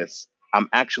malpractice, I'm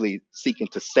actually seeking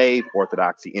to save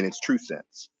orthodoxy in its true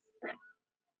sense.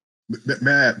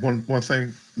 May I add one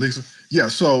thing, Lisa? Yeah,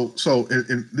 so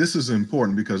and this is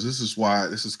important because this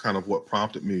is kind of what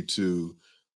prompted me to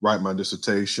write my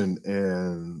dissertation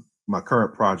and my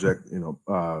current project,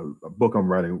 a book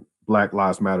I'm writing, Black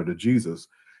Lives Matter to Jesus.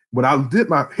 When I did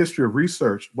my history of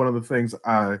research, one of the things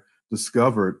I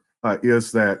discovered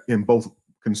is that in both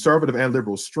conservative and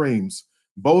liberal streams,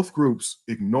 both groups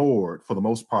ignored, for the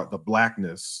most part, the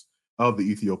Blackness of the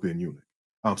Ethiopian eunuch.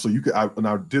 So when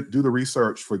I did do the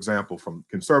research, for example, from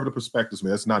conservative perspectives,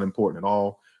 that's not important at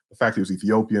all. The fact he was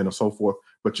Ethiopian and so forth,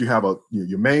 but you have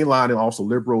your mainline and also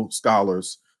liberal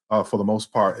scholars, for the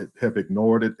most part, have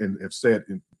ignored it and have said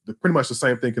pretty much the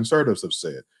same thing conservatives have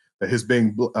said, that his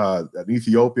being an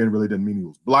Ethiopian really didn't mean he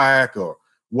was Black or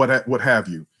what have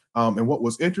you. And what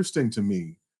was interesting to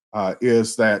me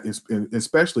is that,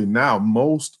 especially now,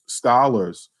 most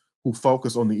scholars who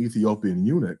focus on the Ethiopian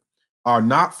eunuch are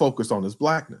not focused on his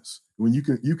Blackness. When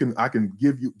I can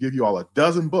give you all a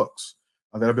dozen books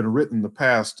that have been written in the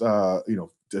past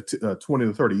 20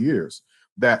 to 30 years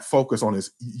that focus on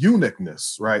his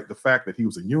eunuchness, right? The fact that he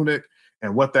was a eunuch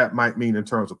and what that might mean in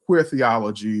terms of queer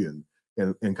theology and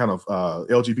kind of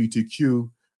LGBTQ,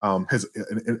 has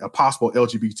a possible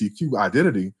LGBTQ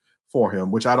identity for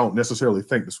him, which I don't necessarily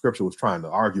think the scripture was trying to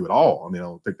argue at all. I mean, I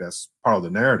don't think that's part of the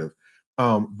narrative.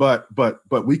 But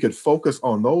we could focus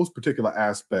on those particular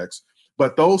aspects.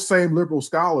 But those same liberal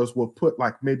scholars will put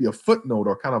like maybe a footnote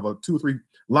or kind of a 2 or 3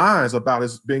 lines about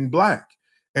his being Black.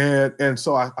 And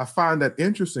so I find that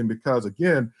interesting because,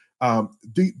 again,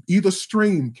 either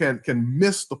stream can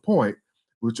miss the point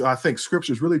which I think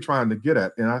Scripture is really trying to get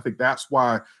at. And I think that's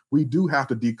why we do have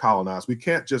to decolonize. We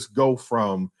can't just go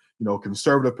from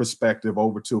conservative perspective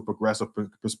over to a progressive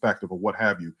perspective or what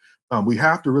have you. We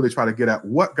have to really try to get at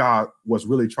what God was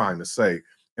really trying to say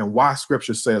and why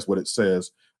Scripture says what it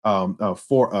says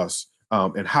for us,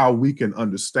 and how we can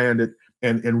understand it.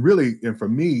 And really, and for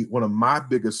me, one of my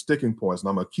biggest sticking points, and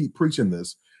I'm going to keep preaching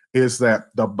this, is that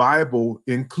the Bible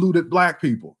included Black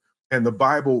people, and the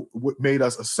Bible made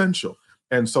us essential.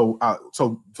 And so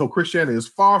Christianity is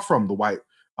far from the white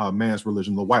man's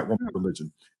religion, the white woman's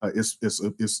religion. It's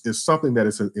something that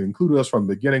is included us from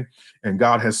the beginning, and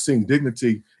God has seen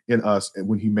dignity in us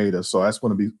when He made us. So that's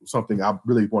going to be something I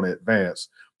really want to advance.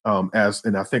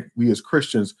 And I think we as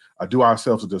Christians do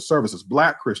ourselves a disservice as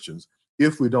Black Christians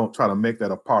if we don't try to make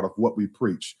that a part of what we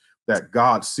preach, that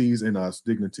God sees in us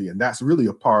dignity, and that's really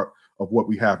a part of what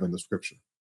we have in the Scripture.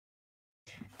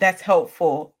 That's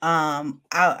helpful. I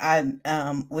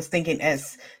was thinking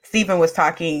as Stephen was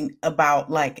talking about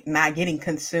like not getting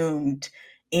consumed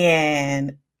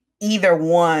in either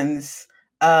one's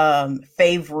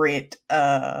favorite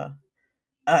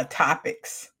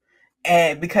topics,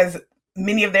 and because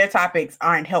many of their topics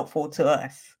aren't helpful to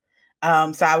us.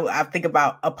 So I think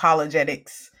about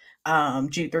apologetics,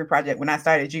 Jude 3 Project. When I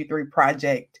started Jude 3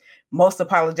 Project, most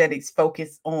apologetics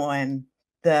focus on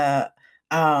the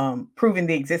proving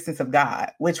the existence of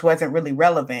God, which wasn't really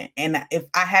relevant. And if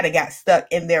I had got stuck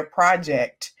in their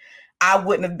project, I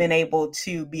wouldn't have been able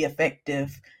to be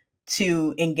effective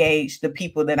to engage the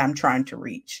people that I'm trying to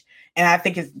reach. And I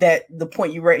think it's that the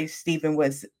point you raised, Stephen,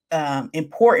 was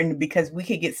important, because we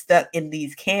could get stuck in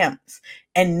these camps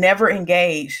and never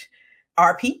engage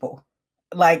our people.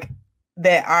 Like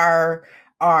that our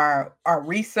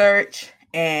research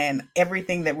and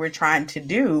everything that we're trying to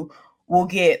do will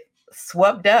get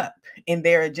swept up in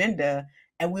their agenda,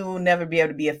 and we will never be able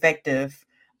to be effective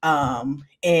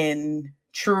in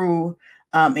true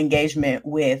engagement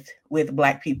with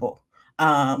Black people.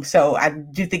 So I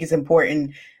do think it's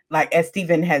important, like as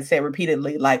Stephen has said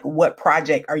repeatedly, like what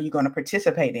project are you going to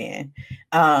participate in?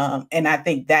 And I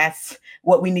think that's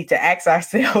what we need to ask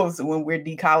ourselves when we're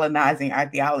decolonizing our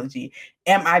theology.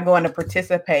 Am I going to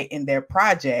participate in their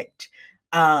project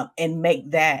and make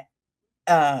that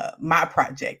my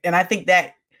project? And I think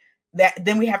that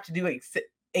then we have to do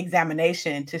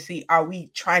examination to see, are we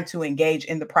trying to engage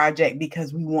in the project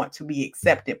because we want to be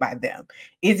accepted by them?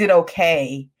 Is it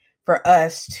okay for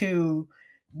us to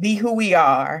be who we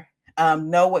are,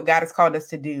 know what God has called us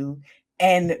to do,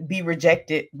 and be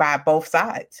rejected by both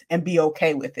sides and be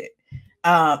okay with it?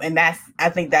 And I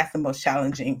think that's the most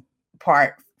challenging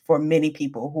part for many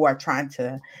people who are trying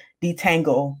to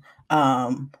detangle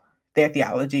their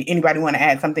theology. Anybody want to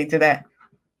add something to that?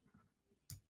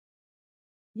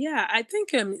 Yeah, I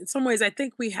think in some ways, I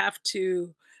think we have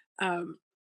to. Um,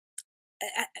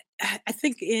 I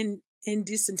think in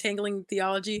disentangling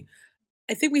theology,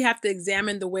 I think we have to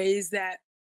examine the ways that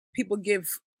people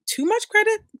give too much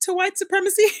credit to white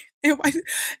supremacy and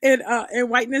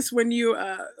whiteness. When you,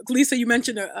 Lisa, you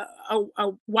mentioned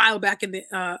a while back in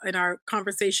our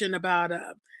conversation about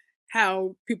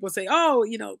how people say, "Oh,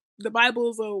 the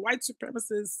Bible's a white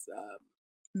supremacist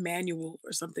manual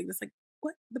or something." It's like,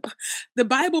 what? The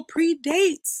Bible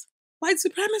predates white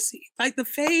supremacy. Like the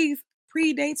faith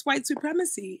predates white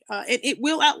supremacy, and it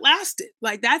will outlast it.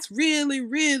 Like that's really,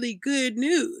 really good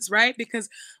news, right? Because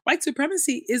white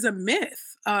supremacy is a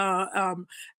myth, and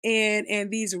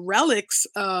these relics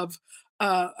of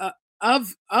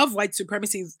white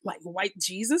supremacy, like white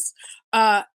Jesus,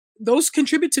 those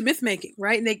contribute to myth making,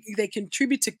 right? And they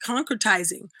contribute to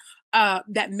concretizing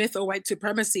that myth of white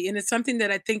supremacy, and it's something that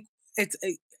I think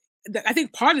I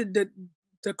think part of the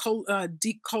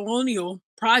decolonial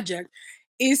project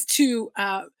is to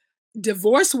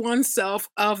divorce oneself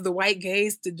of the white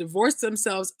gaze, to divorce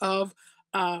themselves of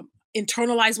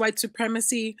internalized white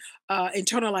supremacy,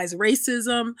 internalized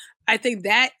racism. I think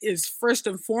that is first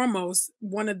and foremost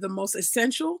one of the most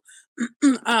essential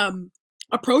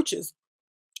approaches,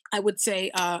 I would say,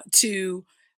 to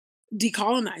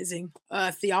decolonizing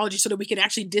theology, so that we can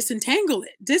actually disentangle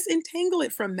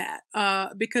it from that.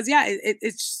 Because yeah,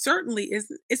 it certainly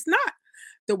is. It's not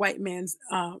the white man's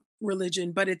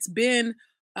religion, but it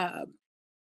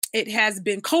has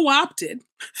been co-opted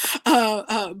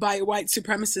by white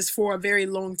supremacists for a very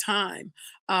long time,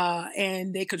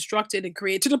 and they constructed and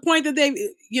created to the point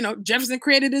that Jefferson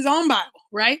created his own Bible,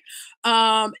 right?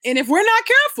 And if we're not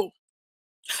careful,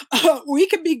 we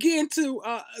could begin to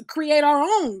create our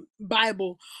own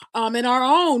Bible and our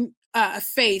own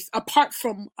faith apart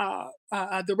from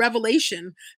the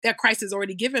revelation that Christ has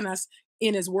already given us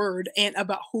in his word and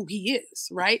about who he is,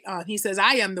 right? He says,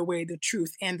 I am the way, the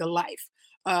truth, and the life.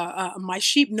 My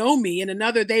sheep know me, and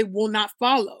another they will not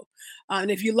follow. And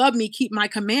if you love me, keep my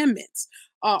commandments.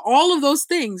 All of those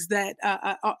things that,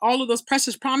 all of those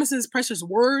precious promises, precious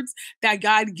words that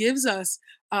God gives us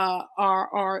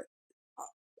are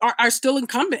still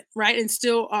incumbent, right? And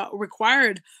still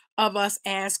required of us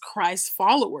as Christ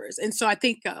followers. And so I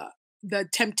think the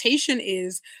temptation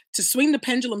is to swing the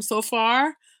pendulum so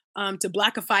far to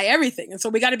blackify everything. And so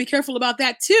we got to be careful about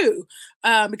that too,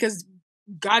 because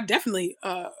God definitely,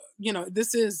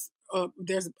 this is,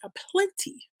 there's a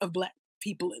plenty of Black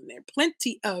people in there,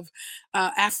 plenty of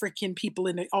African people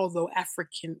in there, although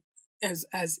African as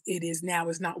it is now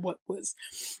is not what was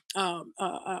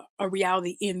a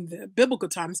reality in the biblical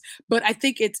times. But I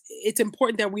think it's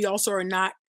important that we also are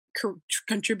not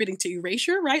contributing to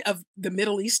erasure, right, of the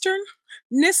Middle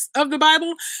Easternness of the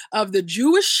Bible, of the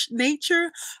Jewish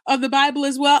nature of the Bible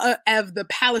as well, of the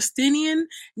Palestinian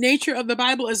nature of the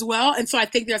Bible as well. And so I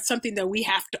think that's something that we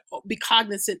have to be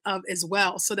cognizant of as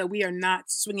well, so that we are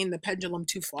not swinging the pendulum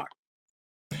too far.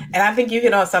 And I think you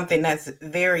hit on something that's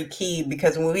very key,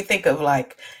 because when we think of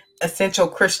like essential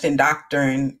Christian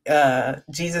doctrine,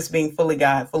 Jesus being fully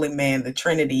God, fully man, the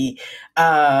Trinity,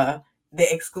 the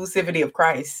exclusivity of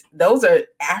Christ, those are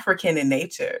African in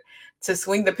nature. To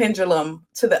swing the pendulum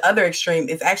to the other extreme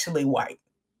is actually white.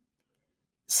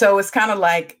 So it's kind of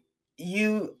like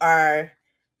you are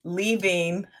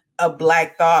leaving a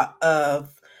Black thought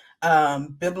of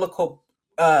biblical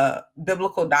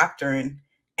doctrine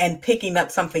and picking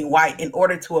up something white in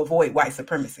order to avoid white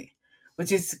supremacy,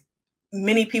 which is,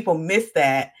 many people miss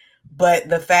that. But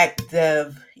the fact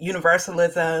of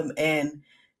universalism and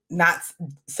not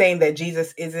saying that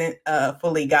Jesus isn't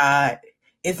fully God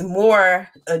is more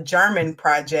a German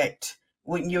project.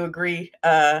 Wouldn't you agree?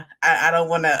 I don't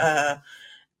want to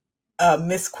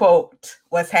misquote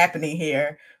what's happening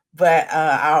here, but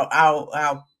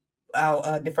I'll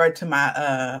defer to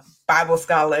my Bible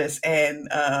scholars and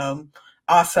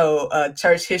also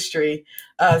church history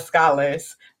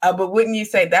scholars. But wouldn't you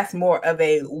say that's more of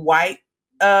a white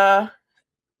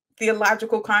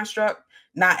theological construct,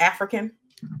 not African?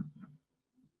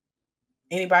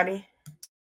 Anybody?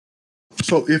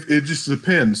 So if it just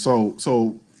depends.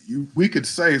 We could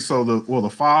say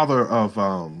the father of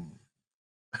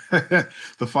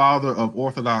the father of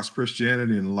Orthodox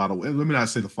Christianity in a lot of ways. Let me not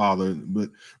say the father,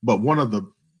 but one of the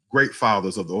great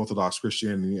fathers of the Orthodox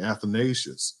Christianity,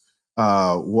 Athanasius,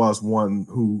 was one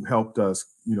who helped us,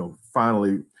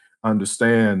 finally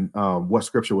understand what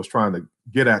Scripture was trying to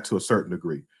get at to a certain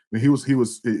degree. I mean, he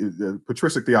was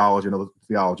patristic theology and other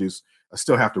theologies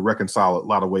still have to reconcile a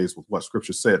lot of ways with what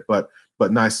Scripture said, but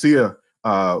Nicaea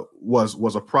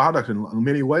was a product in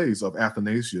many ways of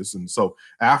Athanasius, and so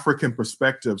African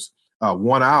perspectives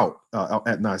won out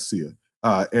at Nicaea,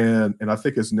 and I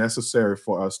think it's necessary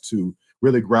for us to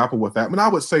really grapple with that. I mean, I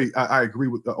would say I agree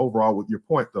with overall with your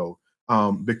point, though,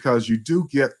 because you do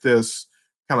get this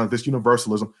kind of this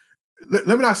universalism. Let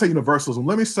me not say universalism.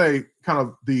 Let me say kind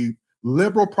of the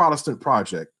liberal Protestant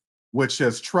project, which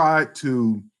has tried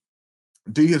to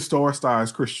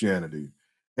dehistoricize Christianity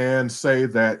and say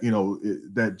that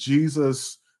that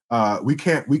Jesus, we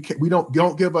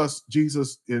don't give us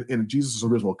Jesus in Jesus'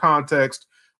 original context,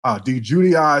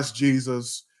 de-Judaize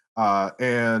Jesus,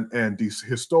 and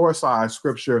dehistoricize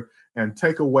Scripture and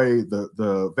take away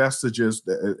the vestiges,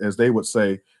 as they would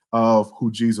say, of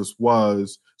who Jesus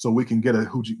was, so we can get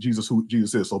who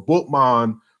Jesus is. So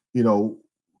Bultmann,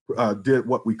 did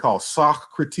what we call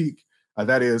Sach critique.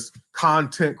 That is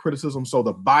content criticism. So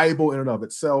the Bible in and of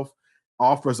itself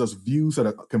offers us views that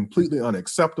are completely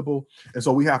unacceptable. And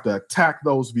so we have to attack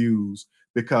those views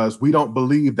because we don't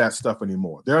believe that stuff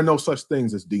anymore. There are no such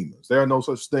things as demons. There are no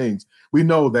such things. We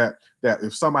know that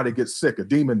if somebody gets sick, a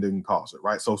demon didn't cause it,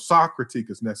 right? So Sach critique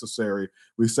is necessary.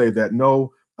 We say that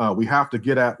no, we have to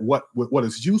get at what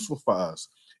is useful for us.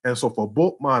 And so for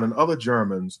Bultmann and other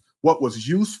Germans, what was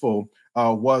useful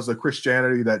was a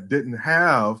Christianity that didn't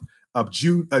have a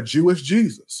Jewish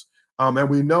Jesus. And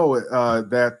we know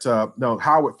that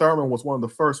Howard Thurman was one of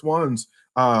the first ones,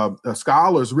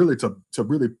 scholars really to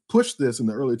really push this in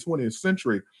the early 20th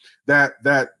century,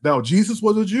 that no, Jesus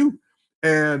was a Jew.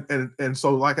 And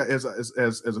so like as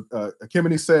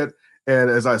Kimini said, and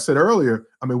as I said earlier,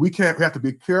 I mean, we have to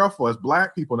be careful as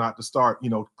Black people not to start,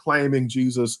 claiming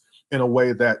Jesus in a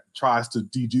way that tries to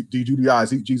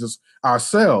de-Judaize Jesus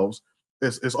ourselves.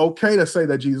 It's okay to say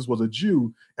that Jesus was a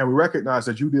Jew, and we recognize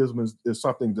that Judaism is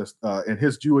something that, and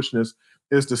his Jewishness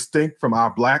is distinct from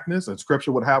our Blackness, and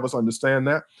Scripture would have us understand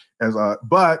that.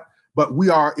 But we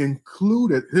are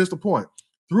included. Here's the point: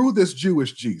 through this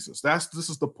Jewish Jesus. This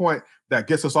is the point that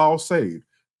gets us all saved.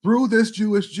 Through this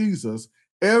Jewish Jesus,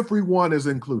 everyone is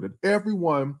included.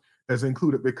 Everyone is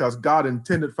included because God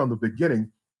intended from the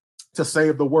beginning to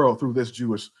save the world through this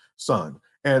Jewish son.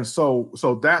 And so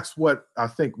that's what I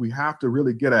think we have to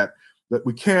really get at, that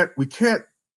we can't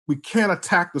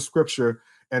attack the scripture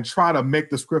and try to make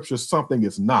the scripture something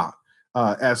it's not,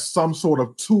 as some sort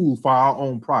of tool for our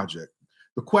own project.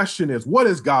 The question is, what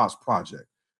is God's project?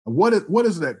 What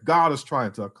is it that God is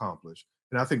trying to accomplish?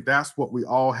 And I think that's what we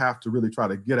all have to really try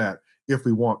to get at if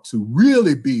we want to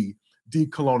really be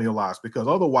decolonialized, because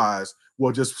otherwise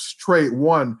we'll just trade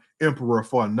one emperor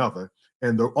for another.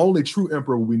 And the only true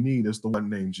emperor we need is the one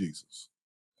named Jesus.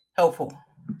 Helpful.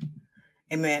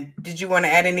 Amen. Did you want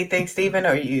to add anything, Stephen,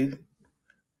 or you?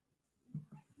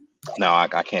 No, I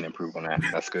can't improve on that.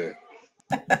 That's good.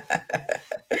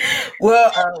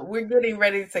 Well, we're getting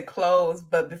ready to close,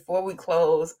 but before we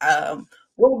close,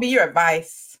 what would be your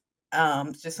advice?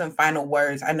 Just some final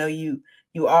words. I know you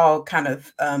all kind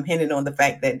of hinted on the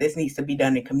fact that this needs to be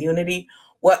done in community.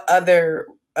 What other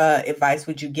advice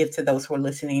would you give to those who are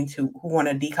listening who want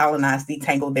to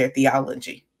detangle their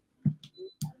theology?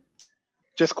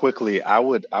 Just quickly, I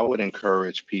would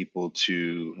encourage people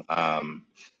to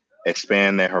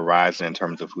expand their horizon in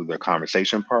terms of who their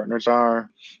conversation partners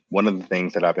are. One of the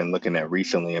things that I've been looking at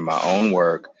recently in my own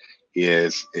work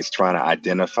is trying to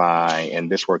identify,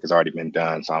 and this work has already been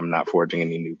done, so I'm not forging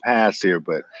any new paths here,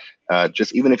 but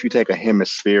just even if you take a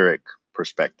hemispheric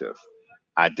perspective,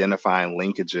 identifying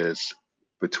linkages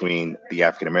between the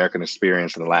African American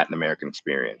experience and the Latin American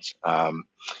experience.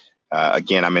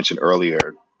 Again, I mentioned earlier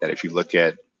that if you look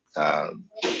at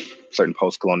certain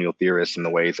post-colonial theorists and the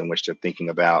ways in which they're thinking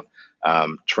about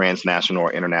transnational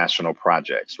or international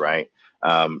projects, right?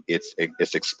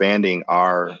 It's expanding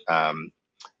our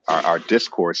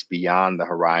discourse beyond the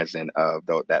horizon of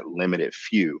that limited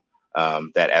few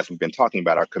that, as we've been talking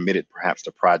about, are committed perhaps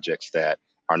to projects that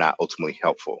are not ultimately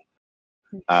helpful.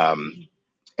 And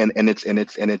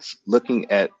it's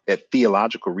looking at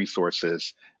theological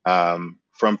resources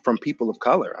from people of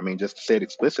color. I mean, just to say it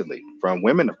explicitly, from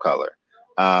women of color,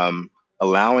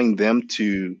 allowing them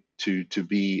to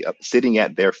be sitting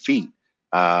at their feet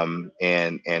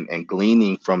and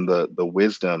gleaning from the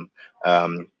wisdom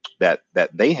that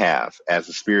they have, as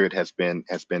the Spirit has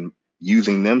been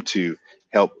using them to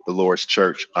help the Lord's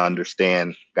church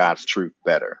understand God's truth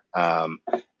better.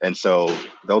 And so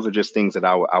those are just things that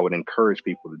I would encourage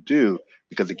people to do,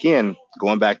 because again,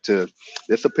 going back to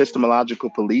this epistemological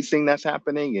policing that's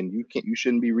happening, and you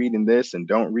shouldn't be reading this and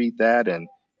don't read that, and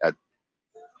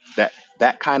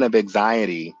that kind of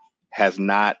anxiety has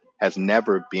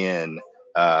never been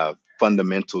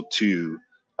fundamental to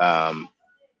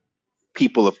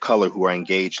people of color who are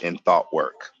engaged in thought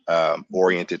work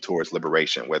oriented towards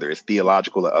liberation, whether it's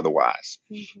theological or otherwise.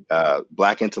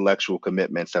 Black intellectual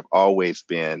commitments have always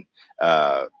been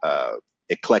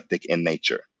eclectic in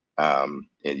nature. And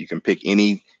you can pick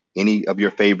any of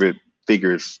your favorite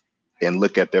figures and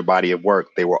look at their body of work.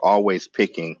 They were always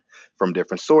picking from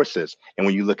different sources. And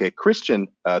when you look at Christian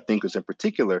thinkers in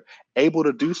particular, able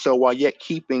to do so while yet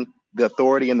keeping the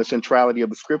authority and the centrality of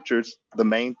the scriptures the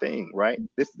main thing, right?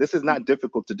 This is not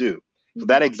difficult to do. So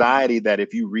that anxiety that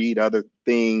if you read other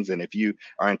things and if you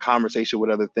are in conversation with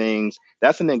other things,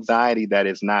 that's an anxiety that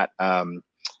is not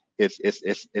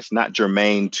it's not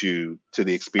germane to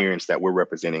the experience that we're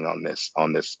representing in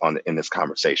this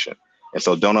conversation. And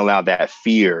so don't allow that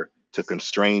fear to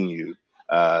constrain you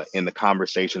in the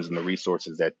conversations and the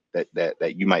resources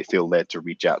that you might feel led to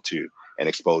reach out to and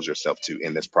expose yourself to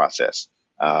in this process.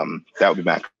 That would be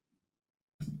my.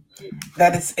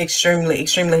 That is extremely,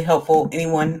 extremely helpful.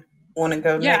 Anyone want to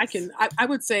go next? Yeah, I can. I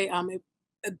would say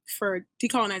for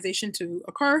decolonization to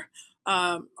occur,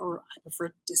 or I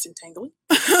prefer disentangling.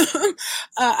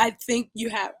 I think you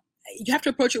have to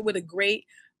approach it with a great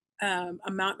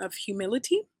amount of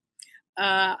humility.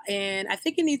 And I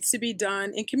think it needs to be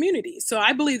done in community. So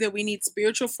I believe that we need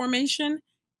spiritual formation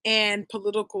and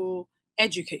political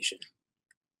education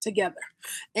together.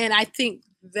 And I think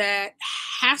that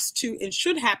has to and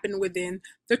should happen within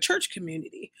the church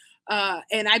community.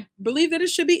 And I believe that it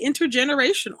should be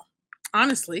intergenerational.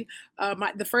 Honestly,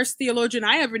 the first theologian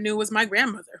I ever knew was my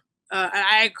grandmother.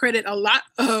 I credit a lot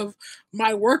of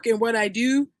my work and what I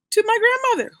do to my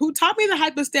grandmother, who taught me the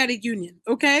hypostatic union,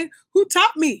 okay? Who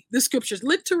taught me the scriptures,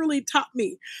 literally taught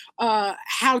me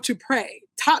how to pray,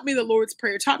 taught me the Lord's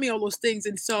Prayer, taught me all those things.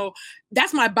 And so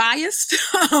that's my bias,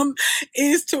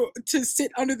 is to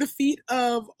sit under the feet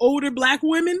of older Black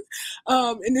women.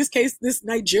 In this case, this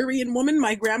Nigerian woman,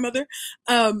 my grandmother.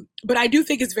 But I do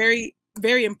think it's very,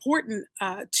 very important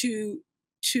to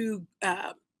to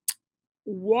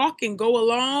walk and go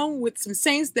along with some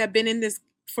saints that have been in this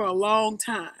for a long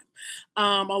time,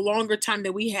 a longer time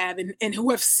than we have, and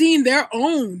who have seen their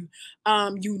own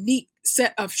unique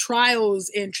set of trials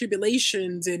and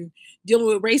tribulations and dealing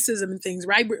with racism and things,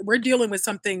 right? We're dealing with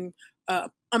something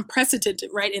unprecedented,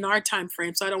 right, in our time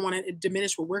frame. So I don't want to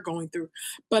diminish what we're going through,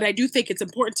 but I do think it's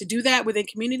important to do that within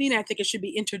community, and I think it should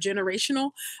be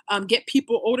intergenerational. Get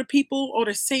people,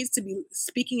 older saints, to be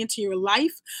speaking into your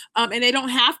life, and they don't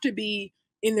have to be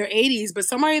in their 80s, but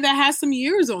somebody that has some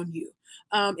years on you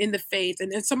in the faith,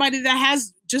 and then somebody that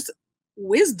has just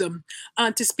wisdom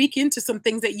to speak into some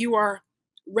things that you are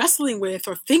wrestling with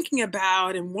or thinking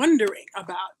about and wondering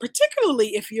about, particularly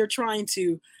if you're trying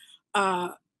to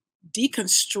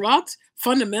deconstruct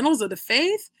fundamentals of the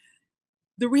faith.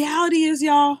 The reality is,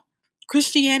 y'all,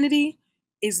 Christianity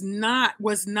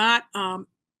was not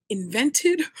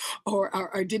invented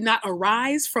or did not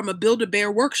arise from a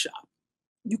Build-A-Bear workshop.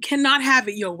 You cannot have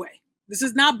it your way. This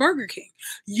is not Burger King.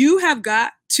 You have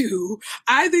got to,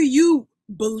 either you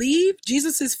believe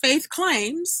Jesus's faith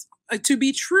claims to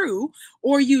be true,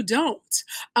 or you don't.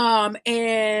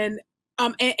 And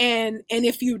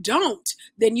if you don't,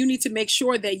 then you need to make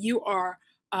sure that you are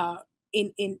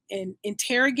in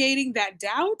interrogating that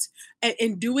doubt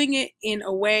and doing it in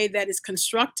a way that is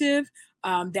constructive,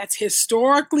 that's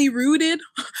historically rooted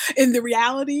in the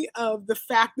reality of the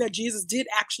fact that Jesus did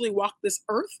actually walk this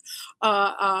earth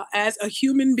as a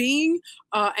human being,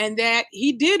 and that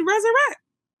he did resurrect.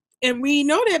 And we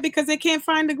know that because they can't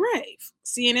find the grave.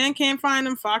 CNN can't find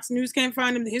him. Fox News can't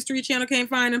find him. The History Channel can't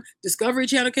find him. Discovery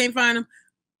Channel can't find him.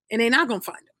 And they're not going to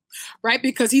find him, right?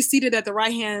 Because he's seated at the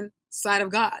right-hand side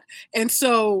of God. And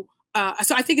so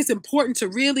I think it's important to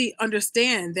really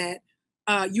understand that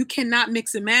you cannot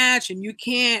mix and match, and you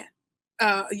can't,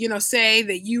 say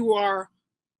that you are,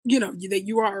 that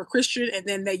you are a Christian and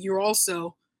then that you're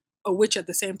also a witch at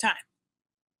the same time.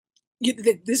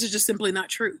 This is just simply not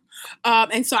true.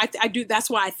 And so I do. That's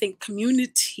why I think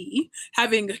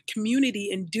having a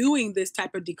community and doing this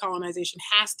type of decolonization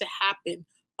has to happen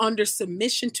under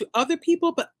submission to other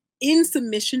people, but in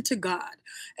submission to God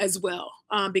as well.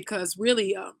 Because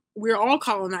really, we're all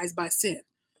colonized by sin.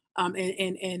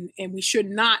 And we should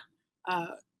not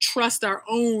trust our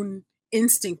own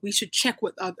instinct. We should check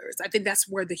with others. I think that's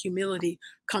where the humility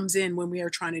comes in when we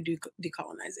are trying to do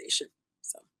decolonization.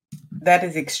 So. That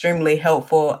is extremely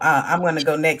helpful. I'm going to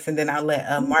go next, and then I'll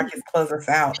let Marcus close us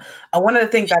out. One of the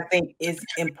things I think is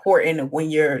important when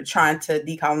you're trying to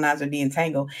decolonize or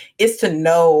de-entangle is to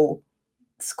know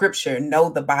Scripture, know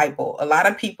the Bible. A lot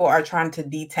of people are trying to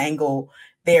detangle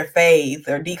their faith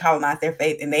or decolonize their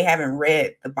faith, and they haven't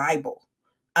read the Bible.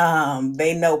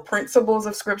 They know principles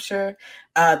of Scripture.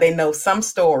 They know some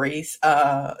stories.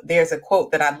 There's a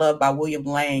quote that I love by William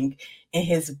Lang in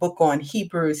his book on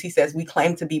Hebrews. He says, "We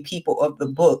claim to be people of the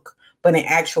book, but in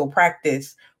actual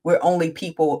practice, we're only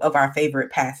people of our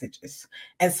favorite passages."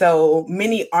 And so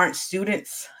many aren't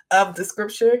students of the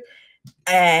Scripture,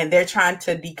 and they're trying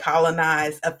to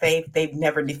decolonize a faith they've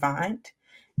never defined.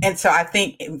 And so I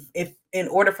think if in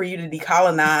order for you to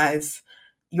decolonize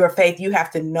your faith, you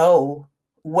have to know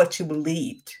what you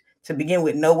believed. To begin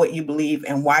with, know what you believe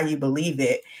and why you believe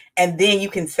it. And then you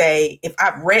can say, if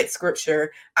I've read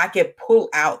Scripture, I can pull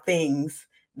out things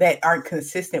that aren't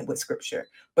consistent with Scripture.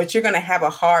 But you're going to have a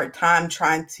hard time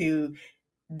trying to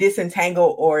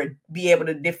disentangle or be able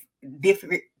to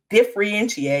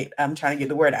differentiate, I'm trying to get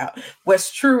the word out,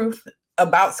 what's truth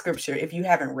about Scripture if you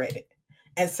haven't read it.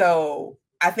 And so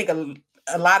I think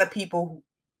a lot of people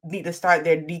need to start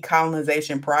their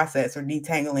decolonization process or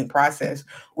detangling process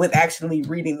with actually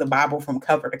reading the Bible from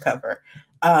cover to cover.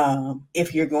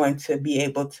 If you're going to be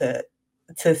able to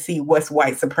see what's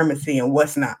white supremacy and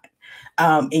what's not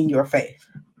in your faith.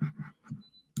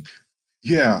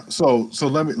 Yeah. So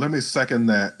let me second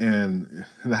that, and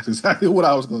that's exactly what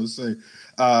I was going to say,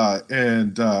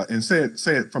 and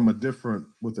say it from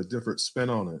with a different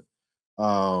spin on it.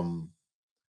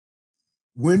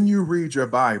 When you read your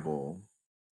Bible,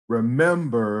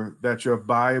 remember that your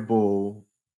Bible,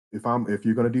 if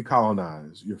you're going to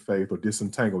decolonize your faith or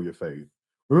disentangle your faith,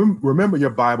 remember your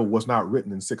Bible was not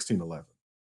written in 1611.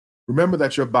 Remember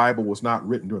that your Bible was not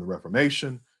written during the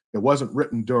Reformation. It wasn't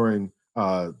written during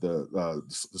the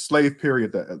slave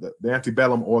period, the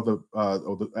antebellum, or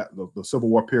the Civil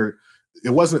War period.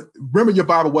 It wasn't. Remember, your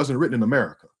Bible wasn't written in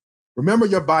America. Remember,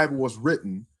 your Bible was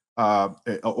written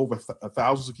over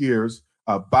thousands of years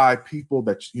by people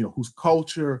that whose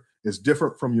culture is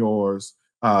different from yours,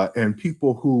 and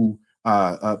people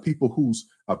whose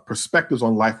perspectives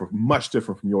on life are much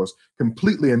different from yours,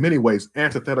 completely in many ways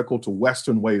antithetical to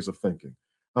Western ways of thinking.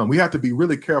 We have to be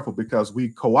really careful because we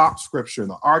co-opt scripture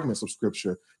and the arguments of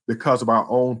scripture because of our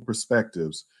own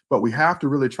perspectives. But we have to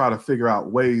really try to figure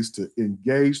out ways to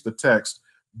engage the text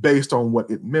based on what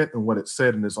it meant and what it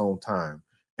said in its own time.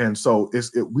 And so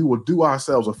we will do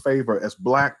ourselves a favor as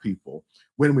Black people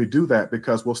when we do that,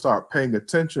 because we'll start paying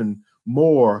attention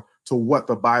more to what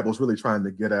the Bible is really trying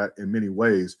to get at in many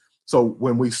ways. So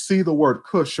when we see the word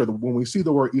Cush or when we see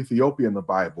the word Ethiopia in the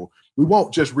Bible, we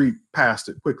won't just read past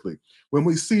it quickly. When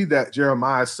we see that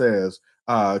Jeremiah says,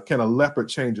 can a leopard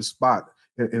change a spot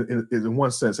in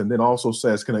one sense, and then also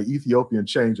says, can an Ethiopian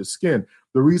change his skin?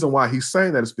 The reason why he's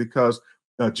saying that is because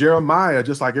Jeremiah,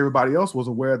 just like everybody else, was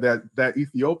aware that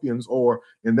Ethiopians, or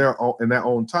in their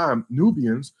own time,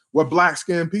 Nubians, were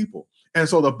black-skinned people. And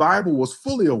so the Bible was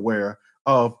fully aware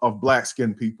of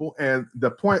black-skinned people. And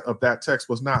the point of that text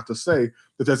was not to say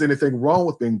that there's anything wrong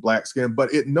with being black-skinned,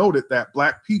 but it noted that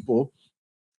Black people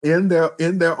in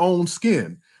their own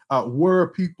skin were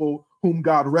people whom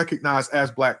God recognized as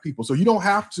Black people. So you don't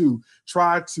have to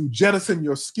try to jettison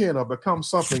your skin or become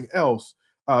something else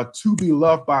to be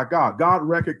loved by God. God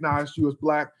recognized you as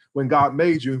Black when God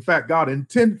made you. In fact, God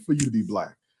intended for you to be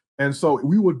Black. And so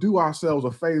we will do ourselves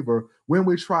a favor when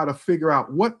we try to figure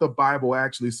out what the Bible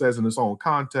actually says in its own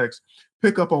context,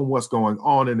 pick up on what's going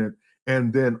on in it,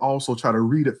 and then also try to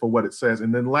read it for what it says.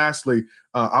 And then lastly,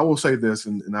 I will say this,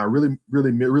 and I really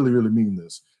mean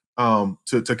this,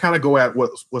 to kind of go at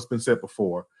what's been said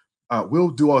before. We'll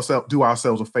do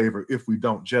ourselves a favor if we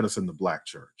don't jettison the Black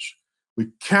church. We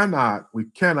cannot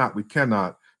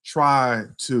try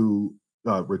to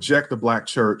reject the Black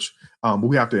church, but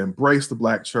we have to embrace the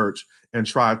Black church and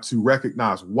try to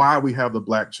recognize why we have the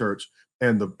Black church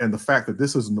and the fact that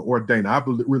this is an ordained, I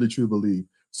really truly believe,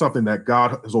 something that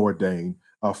God has ordained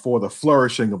for the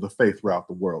flourishing of the faith throughout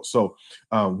the world. So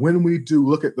when we do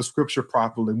look at the scripture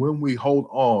properly, when we hold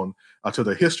on to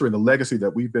the history and the legacy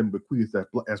that we've been bequeathed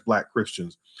as Black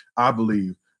Christians, I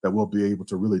believe that we'll be able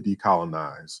to really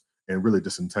decolonize and really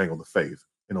disentangle the faith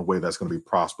in a way that's going to be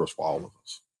prosperous for all of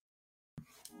us.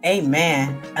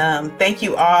 Amen. Thank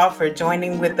you all for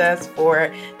joining with us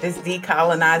for this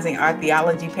Decolonizing Our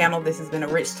Theology panel. This has been a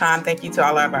rich time. Thank you to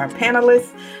all of our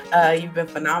panelists. You've been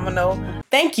phenomenal.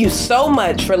 Thank you so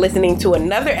much for listening to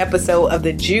another episode of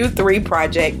the Jude 3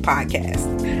 Project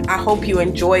podcast. I hope you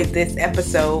enjoyed this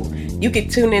episode. You can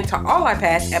tune into all our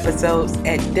past episodes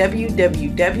at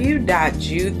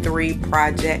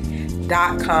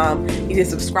www.jude3project.com. You can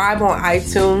subscribe on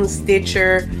iTunes,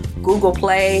 Stitcher, Google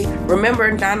Play.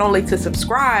 Remember not only to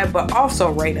subscribe, but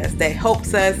also rate us. That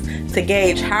helps us to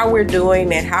gauge how we're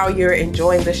doing and how you're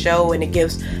enjoying the show, and it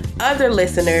gives other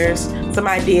listeners some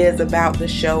ideas about the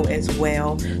show as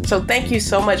well. So thank you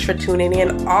so much for tuning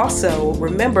in. Also,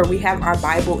 remember we have our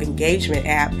Bible engagement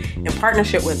app in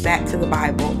partnership with Back to the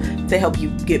Bible to help you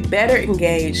get better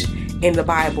engaged in the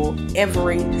Bible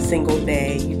every single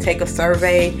day. You take a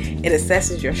survey, it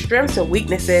assesses your strengths and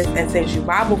weaknesses and sends you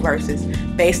Bible verses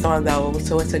based on those.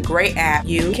 So it's a great app.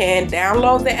 You can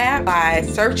download the app by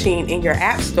searching in your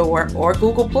App Store or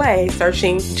Google Play,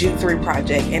 searching Jude 3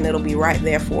 Project, and it'll be right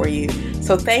there for you.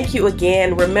 So thank you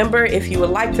again. Remember, if you would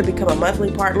like to become a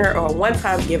monthly partner or a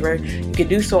one-time giver, you can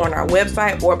do so on our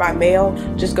website or by mail.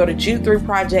 Just go to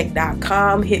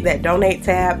jude3project.com, hit that donate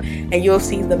tab, and you'll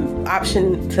see the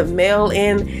option to mail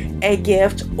in a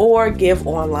gift or give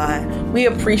online. We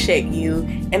appreciate you,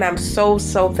 and I'm so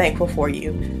thankful for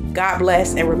you. God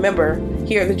bless, and remember,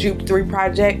 here at the Jude 3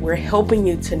 Project, we're helping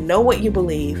you to know what you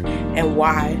believe and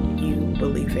why you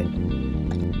believe it.